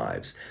former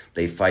lives.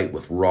 They fight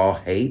with raw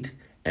hate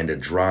and a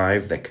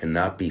drive that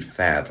cannot be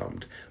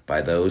fathomed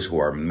by those who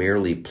are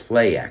merely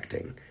play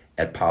acting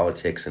at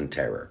politics and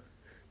terror.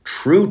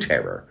 True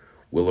terror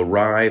will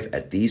arrive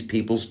at these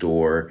people's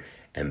door,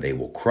 and they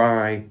will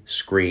cry,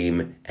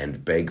 scream,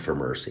 and beg for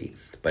mercy.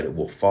 But it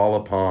will fall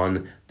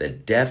upon the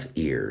deaf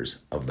ears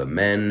of the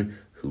men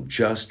who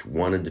just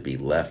wanted to be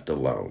left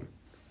alone.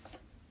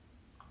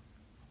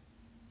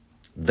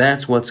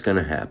 That's what's going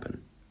to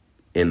happen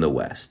in the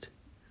West.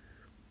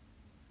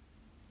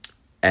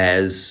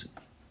 As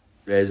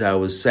I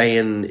was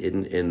saying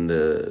in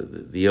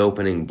the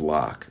opening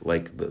block,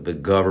 like the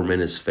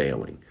government is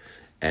failing.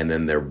 And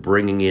then they're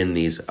bringing in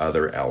these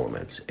other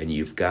elements. And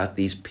you've got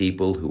these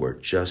people who are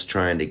just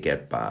trying to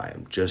get by.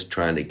 I'm just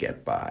trying to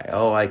get by.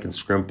 Oh, I can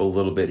scrimp a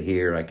little bit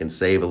here. I can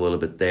save a little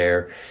bit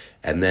there.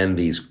 And then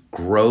these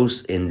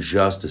gross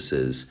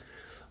injustices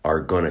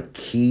are going to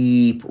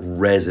keep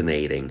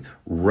resonating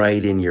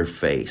right in your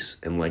face.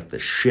 And like the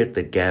shit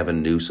that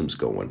Gavin Newsom's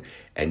going.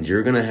 And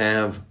you're going to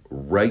have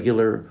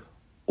regular,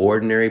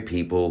 ordinary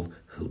people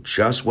who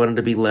just wanted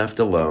to be left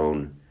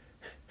alone.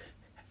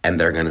 And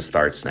they're going to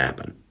start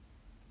snapping.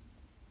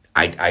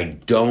 I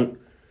don't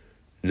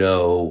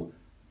know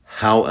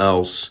how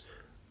else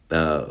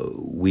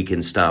we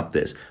can stop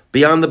this.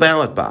 Beyond the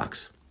ballot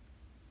box.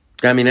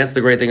 I mean, that's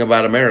the great thing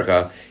about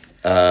America.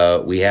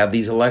 We have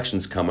these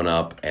elections coming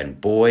up, and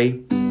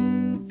boy,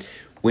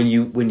 when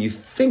you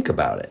think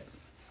about it,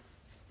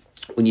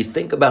 when you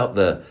think about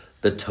the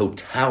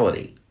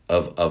totality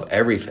of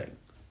everything,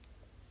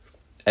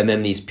 and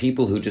then these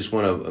people who just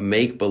want to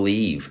make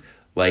believe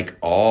like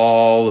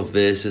all of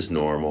this is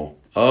normal.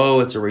 Oh,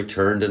 it's a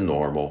return to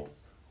normal.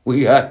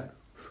 We got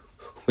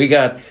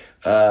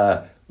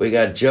Joe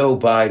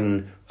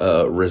Biden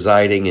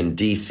residing in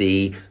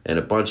D.C. and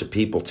a bunch of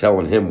people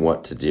telling him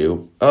what to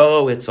do.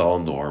 Oh, it's all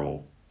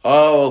normal.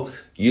 Oh,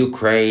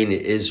 Ukraine,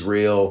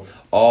 Israel,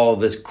 all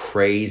this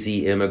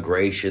crazy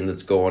immigration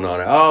that's going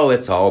on. Oh,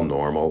 it's all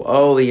normal.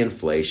 Oh, the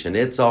inflation,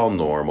 it's all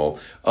normal.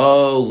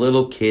 Oh,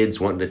 little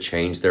kids wanting to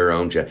change their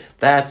own gender.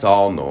 That's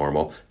all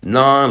normal.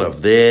 None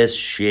of this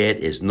shit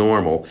is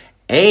normal.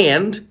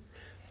 And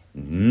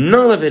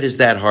none of it is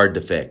that hard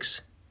to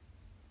fix.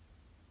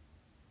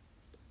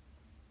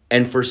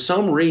 And for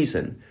some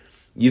reason,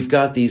 you've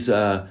got these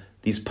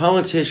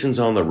politicians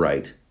on the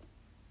right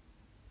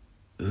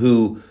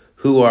who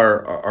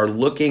are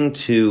looking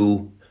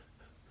to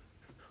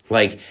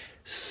like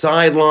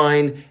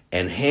sideline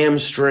and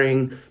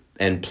hamstring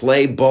and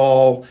play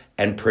ball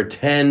and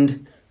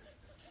pretend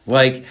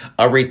like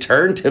a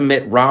return to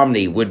Mitt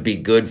Romney would be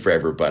good for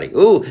everybody.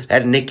 Ooh,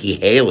 that Nikki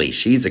Haley,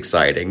 she's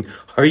exciting.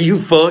 Are you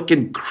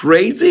fucking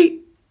crazy?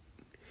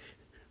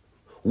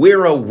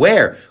 We're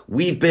aware.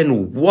 We've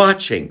been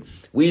watching.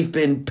 We've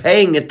been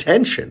paying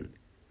attention.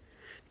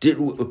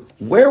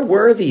 Where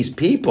were these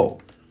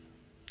people?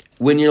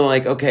 When you're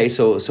like, okay,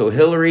 so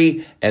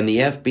Hillary and the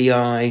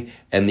FBI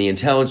and the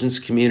intelligence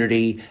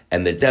community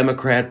and the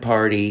Democrat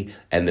Party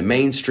and the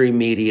mainstream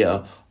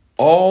media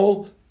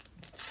all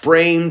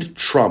framed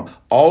Trump,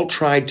 all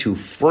tried to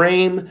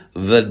frame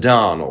the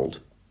Donald.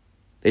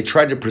 They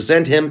tried to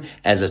present him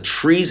as a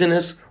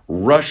treasonous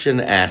Russian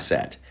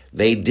asset.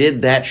 They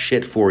did that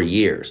shit for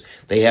years.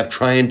 They've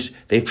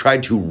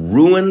tried to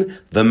ruin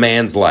the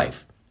man's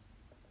life.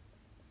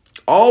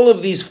 All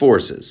of these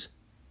forces,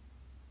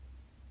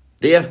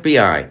 the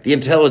FBI, the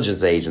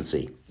intelligence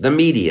agency, the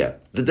media,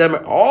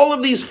 all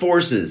of these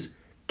forces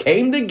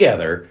came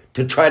together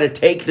to try to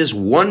take this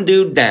one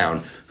dude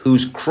down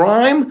whose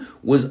crime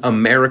was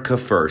America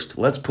first.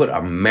 Let's put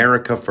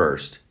America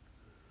first.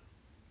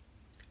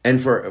 And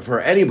for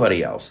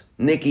anybody else,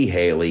 Nikki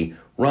Haley,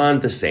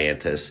 Ron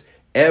DeSantis,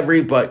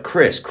 everybody,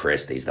 Chris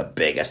Christie's the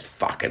biggest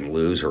fucking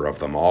loser of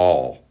them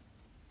all.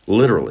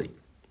 Literally.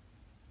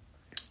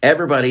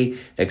 Everybody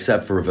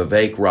except for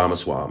Vivek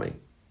Ramaswamy.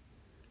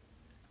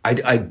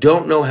 I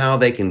don't know how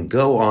they can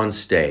go on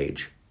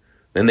stage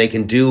and they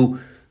can do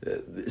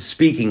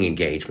speaking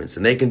engagements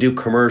and they can do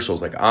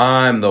commercials like,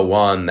 I'm the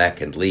one that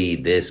can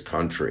lead this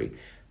country.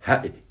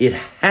 It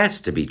has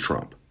to be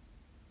Trump.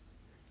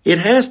 It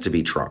has to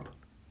be Trump.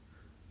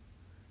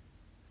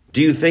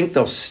 Do you think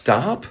they'll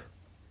stop?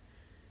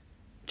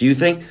 Do you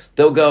think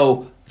they'll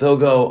go,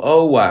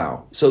 oh,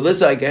 wow. So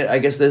this, I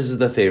guess this is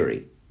the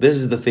theory. This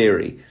is the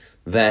theory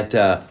that,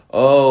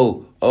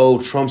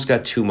 Trump's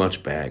got too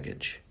much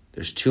baggage.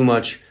 There's too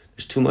much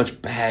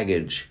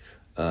baggage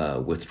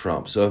with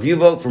Trump. So if you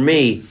vote for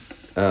me,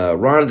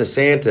 Ron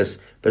DeSantis,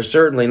 they're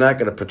certainly not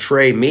going to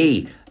portray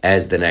me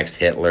as the next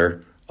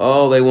Hitler.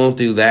 Oh, they won't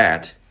do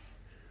that.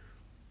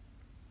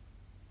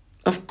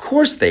 Of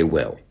course they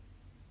will.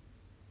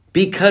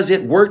 Because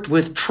it worked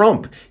with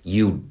Trump,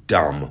 you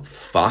dumb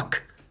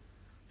fuck.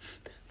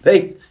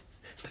 They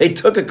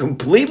took a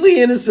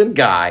completely innocent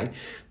guy,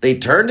 they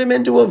turned him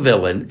into a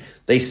villain,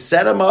 they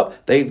set him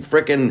up,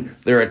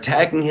 they're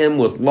attacking him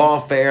with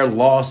lawfare,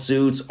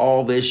 lawsuits,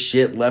 all this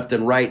shit left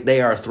and right.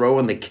 They are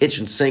throwing the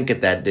kitchen sink at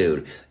that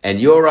dude.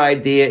 And your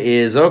idea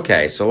is,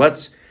 okay, so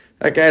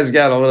that guy's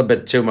got a little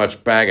bit too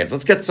much baggage.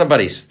 Let's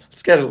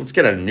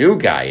get a new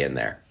guy in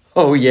there.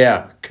 Oh,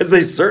 yeah, because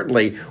they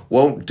certainly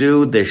won't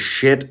do this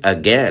shit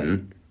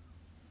again.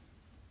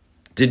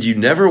 Did you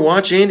never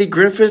watch Andy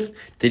Griffith?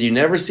 Did you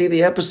never see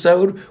the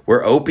episode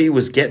where Opie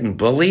was getting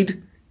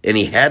bullied and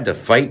he had to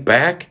fight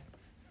back?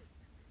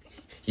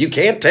 You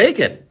can't take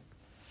it.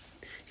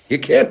 You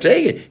can't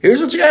take it.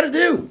 Here's what you got to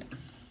do.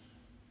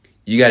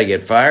 You got to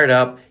get fired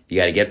up. You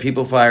got to get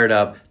people fired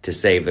up to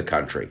save the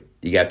country.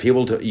 You got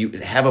people you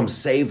have them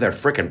save their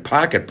frickin'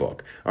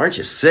 pocketbook. Aren't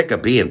you sick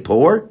of being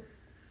poor?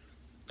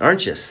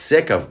 Aren't you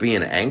sick of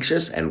being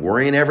anxious and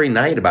worrying every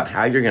night about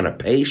how you're going to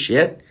pay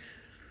shit?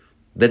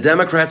 The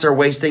Democrats are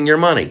wasting your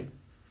money.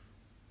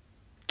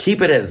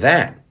 Keep it at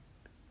that.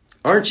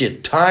 Aren't you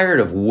tired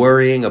of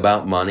worrying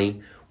about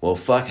money? Well,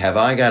 fuck, have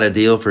I got a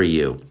deal for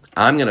you.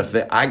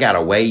 I got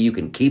a way you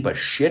can keep a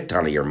shit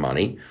ton of your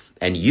money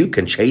and you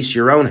can chase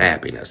your own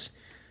happiness.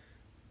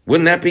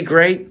 Wouldn't that be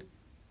great?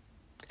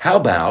 How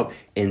about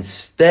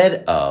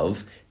instead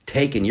of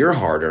taking your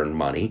hard-earned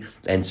money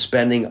and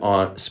spending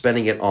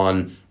it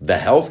on the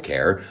health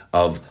care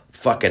of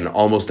fucking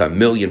almost 1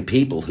 million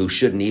people who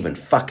shouldn't even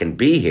fucking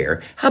be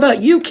here, how about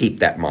you keep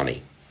that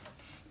money?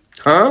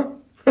 Huh?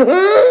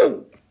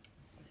 How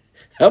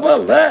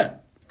about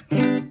that?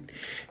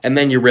 And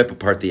then you rip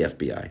apart the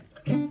FBI.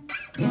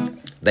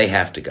 They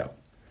have to go.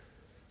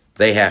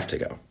 They have to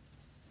go.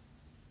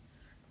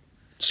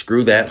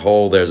 Screw that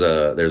whole, there's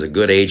a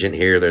good agent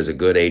here, there's a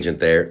good agent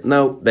there.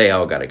 No, they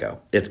all got to go.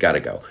 It's got to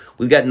go.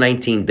 We've got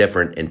 19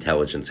 different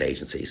intelligence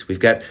agencies. We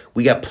got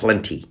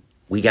plenty.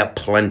 We got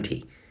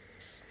plenty.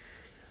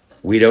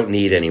 We don't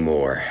need any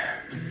more.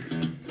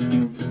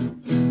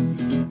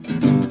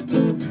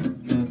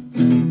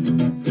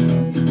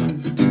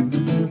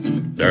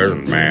 There's a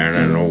man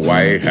in the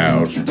White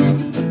House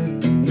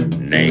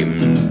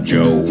named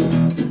Joe.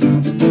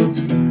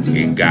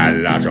 He got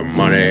lots of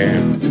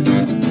money.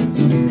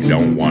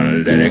 don't want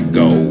to let it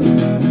go.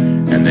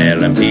 And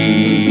they'll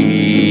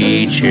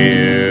impeach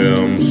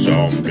him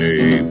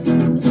someday.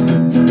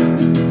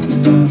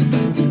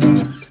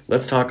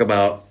 Let's talk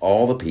about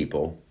all the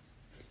people.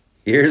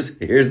 Here's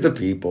the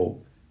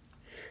people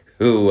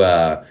who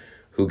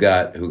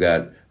got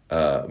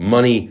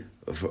money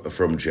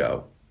from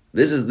Joe.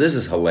 This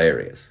is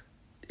hilarious.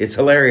 It's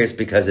hilarious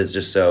because it's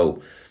just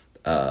so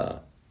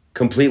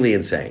completely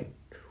insane.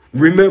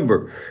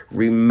 Remember,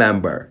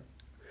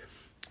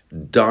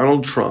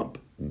 Donald Trump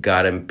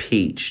got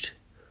impeached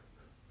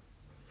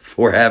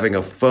for having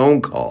a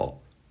phone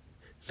call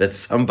that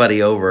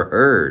somebody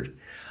overheard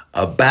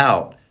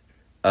about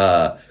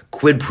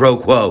quid pro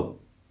quo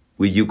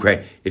with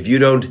Ukraine. If you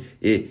don't,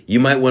 you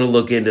might want to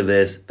look into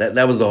this.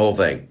 That was the whole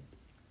thing.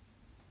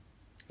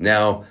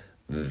 Now,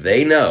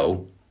 they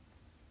know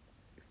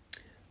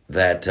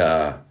that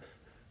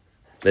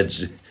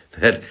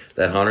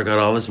Hunter got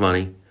all this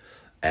money,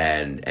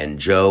 and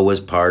Joe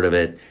was part of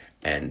it,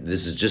 and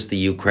this is just the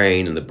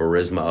Ukraine and the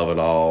Burisma of it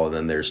all, and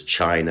then there's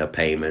China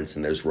payments,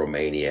 and there's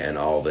Romania and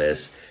all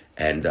this,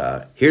 and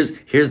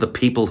here's the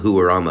people who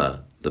are on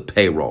the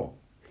payroll.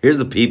 Here's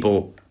the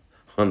people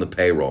on the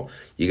payroll.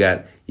 You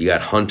got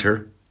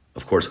Hunter.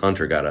 Of course,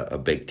 Hunter got a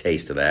big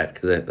taste of that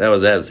because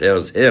that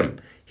was him.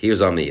 He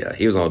was on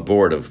the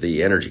board of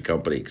the energy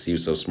company because he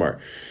was so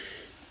smart.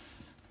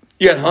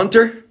 You got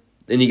Hunter,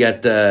 then you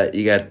got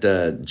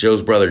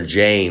Joe's brother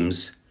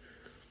James,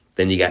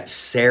 then you got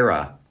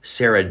Sarah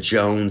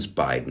Jones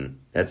Biden.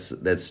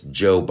 That's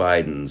Joe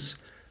Biden's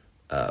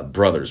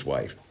brother's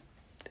wife,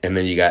 and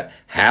then you got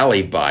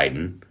Hallie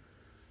Biden,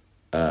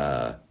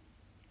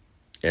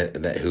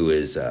 who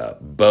is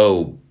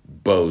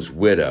Bo's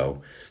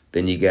widow.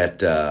 Then you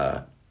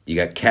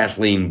got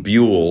Kathleen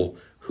Buell,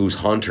 who's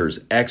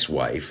Hunter's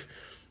ex-wife.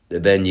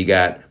 Then you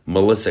got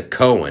Melissa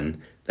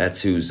Cohen.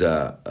 That's who's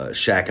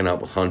shacking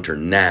up with Hunter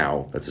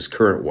now. That's his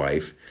current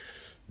wife.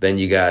 Then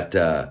you got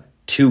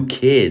two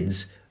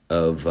kids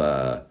of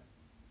Joe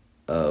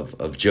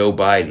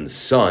Biden's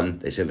son.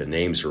 They say the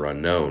names are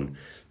unknown.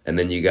 And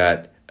then you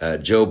got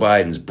Joe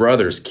Biden's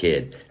brother's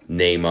kid,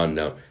 name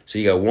unknown. So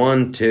you got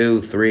 1,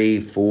 2, 3,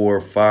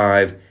 4,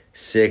 5,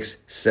 6,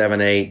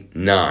 7, 8,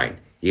 9.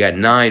 You got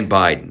 9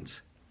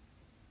 Bidens.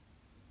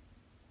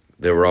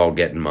 They were all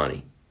getting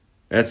money.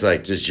 That's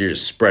like you're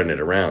just spreading it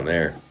around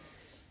there.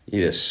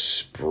 You're just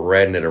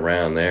spreading it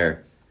around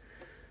there.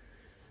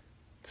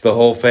 It's the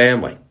whole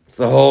family. It's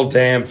the whole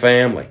damn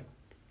family.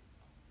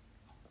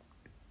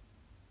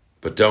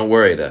 But don't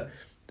worry, the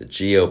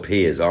GOP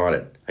is on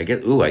it. I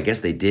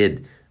guess they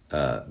did.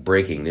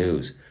 Breaking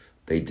news.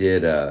 They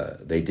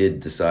did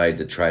decide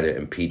to try to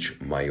impeach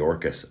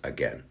Mayorkas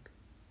again.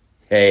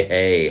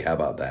 Hey, how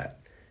about that?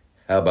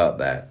 How about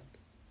that?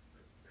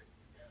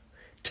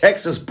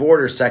 Texas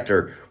border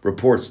sector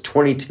reports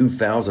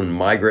 22,000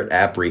 migrant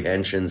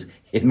apprehensions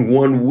in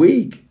 1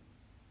 week.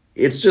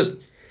 It's just...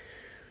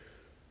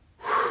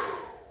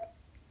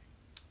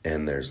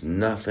 And there's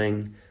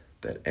nothing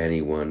that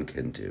anyone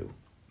can do.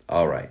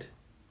 All right.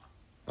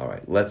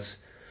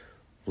 Let's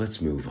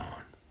move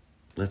on.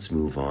 Let's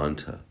move on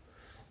to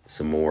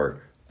some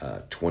more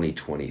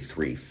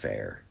 2023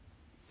 fare.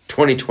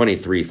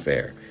 2023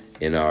 fare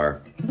in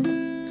our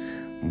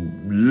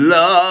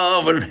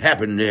love and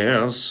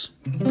happiness.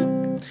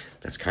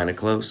 That's kind of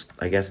close,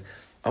 I guess.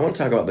 I want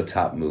to talk about the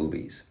top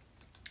movies.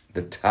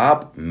 The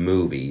top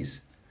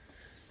movies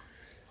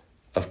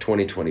of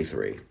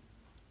 2023.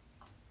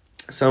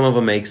 Some of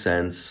them make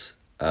sense.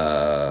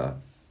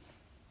 Others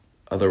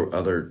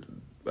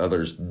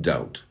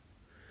don't.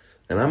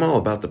 And I'm all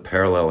about the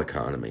parallel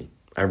economy.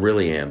 I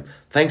really am.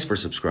 Thanks for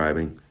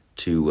subscribing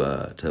to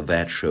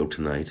that show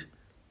tonight.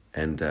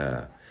 And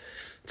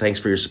thanks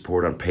for your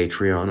support on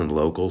Patreon and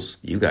Locals.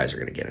 You guys are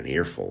going to get an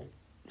earful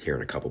here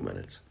in a couple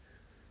minutes.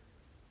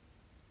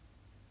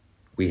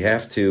 We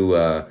have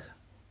to...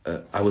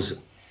 I was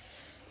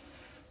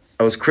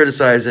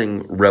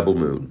criticizing Rebel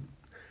Moon.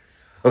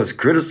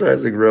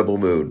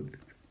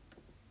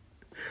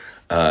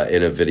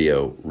 in a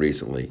video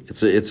recently.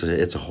 It's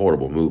a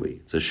horrible movie.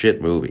 It's a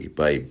shit movie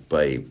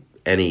by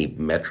any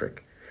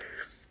metric.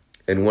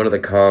 And one of the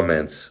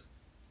comments,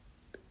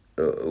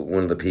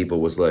 one of the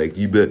people was like,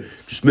 "You bet,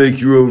 just make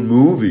your own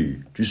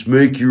movie. Just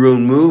make your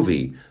own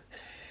movie."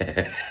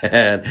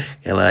 and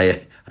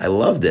I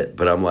loved it,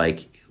 but I'm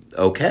like,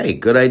 okay,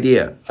 good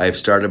idea. I have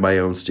started my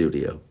own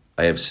studio.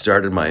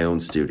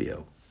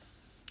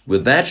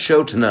 With That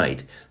Show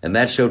Tonight and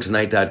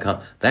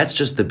thatshowtonight.com, that's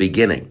just the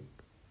beginning.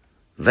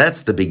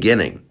 That's the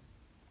beginning.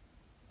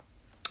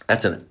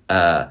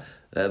 That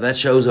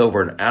show's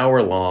over an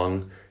hour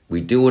long.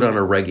 We do it on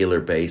a regular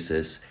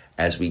basis.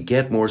 As we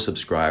get more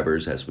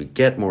subscribers, as we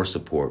get more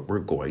support, we're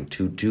going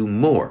to do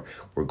more.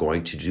 We're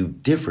going to do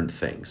different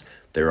things.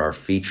 There are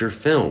feature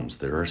films,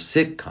 there are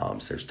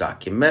sitcoms, there's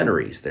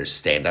documentaries, there's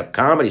stand-up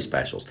comedy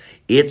specials.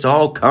 It's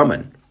all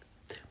coming.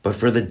 But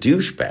for the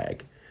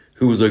douchebag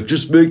who was like,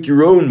 just make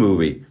your own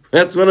movie,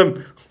 that's what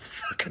I'm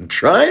fucking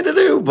trying to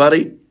do,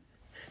 buddy.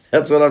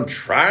 That's what I'm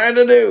trying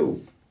to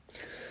do.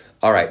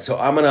 All right, so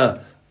I'm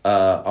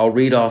I'll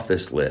read off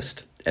this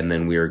list, and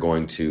then we are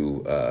going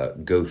to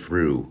go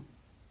through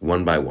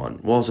one by one.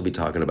 We'll also be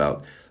talking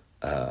about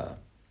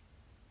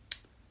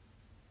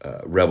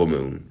Rebel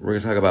Moon. We're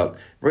going to talk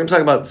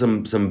about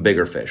some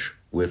bigger fish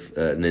with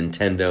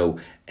Nintendo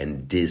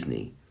and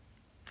Disney.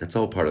 That's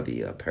all part of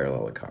the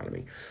parallel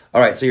economy.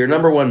 All right, so your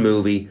number one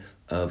movie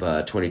of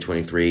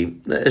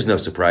 2023, there's no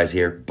surprise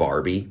here,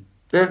 Barbie.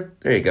 There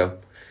you go.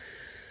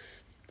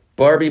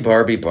 Barbie.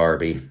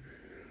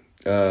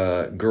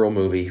 Girl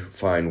movie,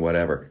 fine,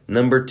 whatever.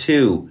 Number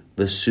two,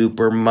 the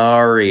Super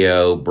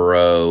Mario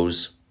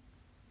Bros.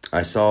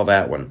 I saw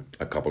that one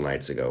a couple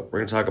nights ago. We're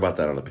going to talk about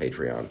that on the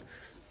Patreon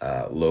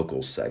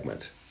local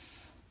segment.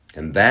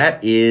 And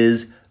that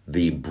is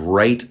the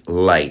bright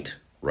light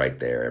right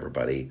there,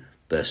 everybody.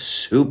 The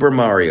Super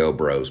Mario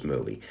Bros.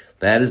 Movie.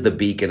 That is the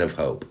beacon of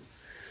hope.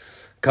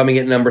 Coming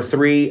at number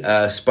three,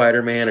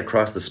 Spider-Man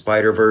Across the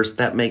Spider-Verse.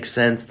 That makes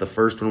sense. The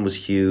first one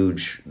was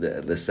huge.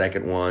 The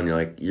second one,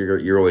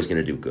 you're always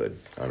going to do good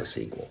on a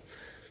sequel.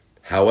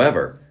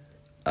 However,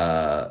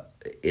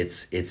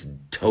 its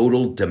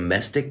total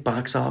domestic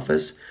box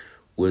office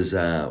was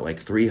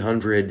like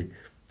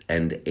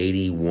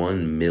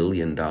 $381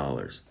 million.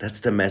 That's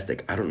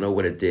domestic. I don't know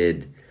what it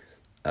did.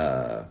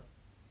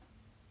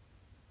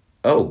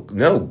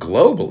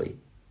 Globally.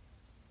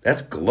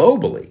 That's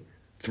globally.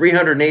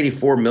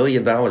 $384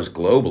 million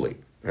globally.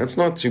 That's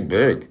not too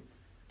big.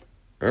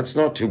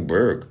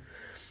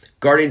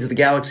 Guardians of the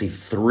Galaxy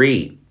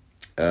 3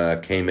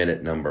 came in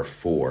at number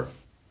 4.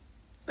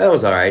 That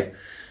was all right.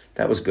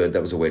 That was good.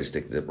 That was a way to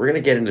stick to it. We're going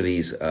to get into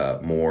these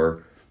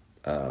more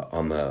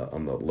on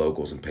the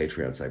locals and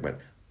Patreon segment.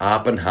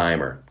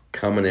 Oppenheimer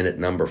coming in at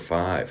number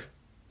 5.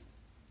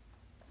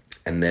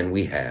 And then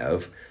we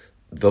have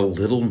The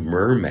Little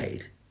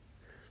Mermaid.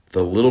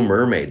 The Little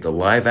Mermaid, the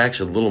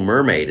live-action Little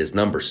Mermaid is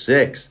number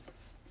 6.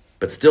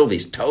 But still,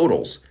 these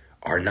totals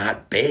are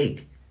not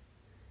big.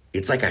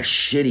 It's like a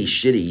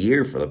shitty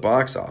year for the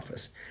box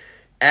office.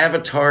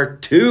 Avatar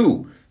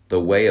 2, The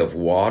Way of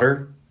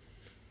Water.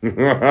 Here's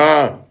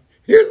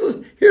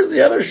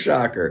the other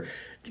shocker.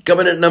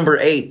 Coming at number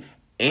 8,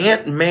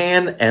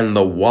 Ant-Man and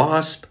the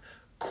Wasp,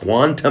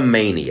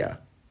 Quantumania.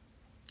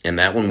 And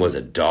that one was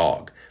a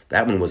dog.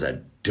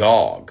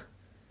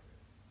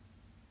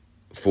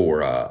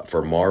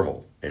 For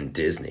Marvel and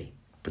Disney.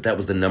 But that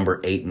was the number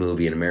 8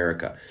 movie in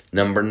America.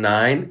 Number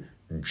 9,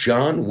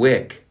 John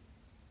Wick,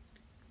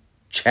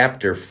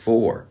 Chapter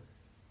 4.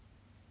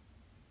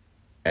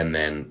 And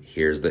then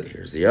here's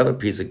the other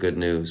piece of good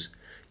news.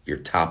 Your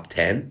top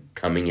 10,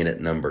 coming in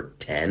at number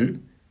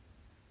 10.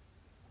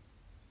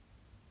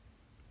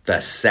 The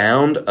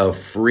Sound of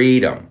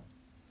Freedom.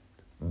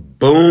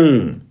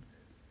 Boom.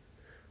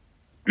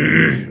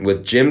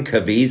 With Jim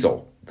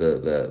Caviezel.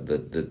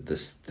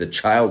 The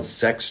child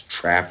sex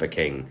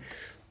trafficking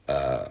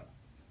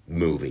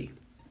movie.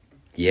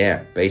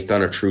 Yeah, based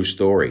on a true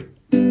story.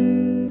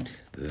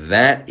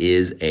 That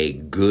is a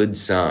good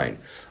sign.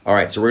 All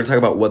right, so we're going to talk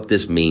about what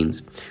this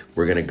means.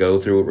 We're going to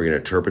go through it. We're going to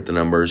interpret the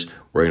numbers.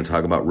 We're going to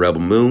talk about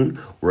Rebel Moon.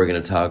 We're going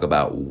to talk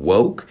about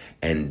woke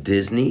and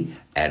Disney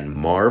and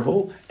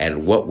Marvel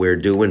and what we're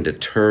doing to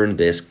turn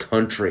this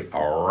country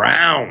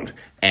around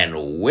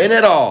and win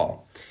it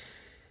all.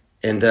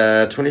 And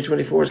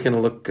 2024 is going to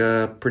look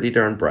pretty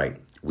darn bright.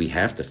 We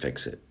have to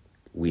fix it.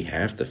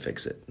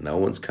 No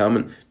one's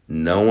coming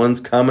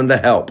to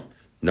help.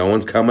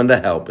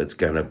 It's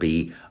going to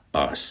be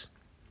us.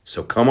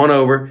 So come on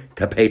over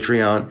to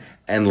Patreon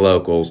and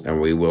locals, and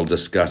we will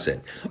discuss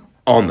it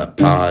on the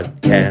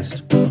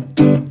podcast.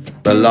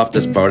 The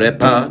Loftus Party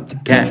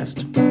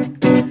Podcast.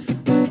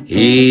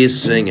 He's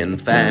singing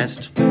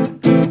fast,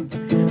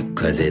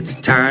 'cause it's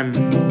time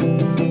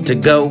to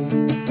go.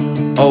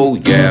 Oh,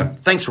 yeah.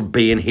 Thanks for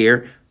being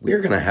here. We're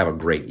going to have a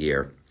great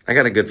year. I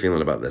got a good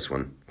feeling about this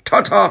one.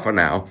 Ta-ta for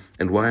now.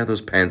 And why are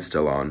those pants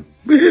still on?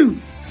 Woohoo!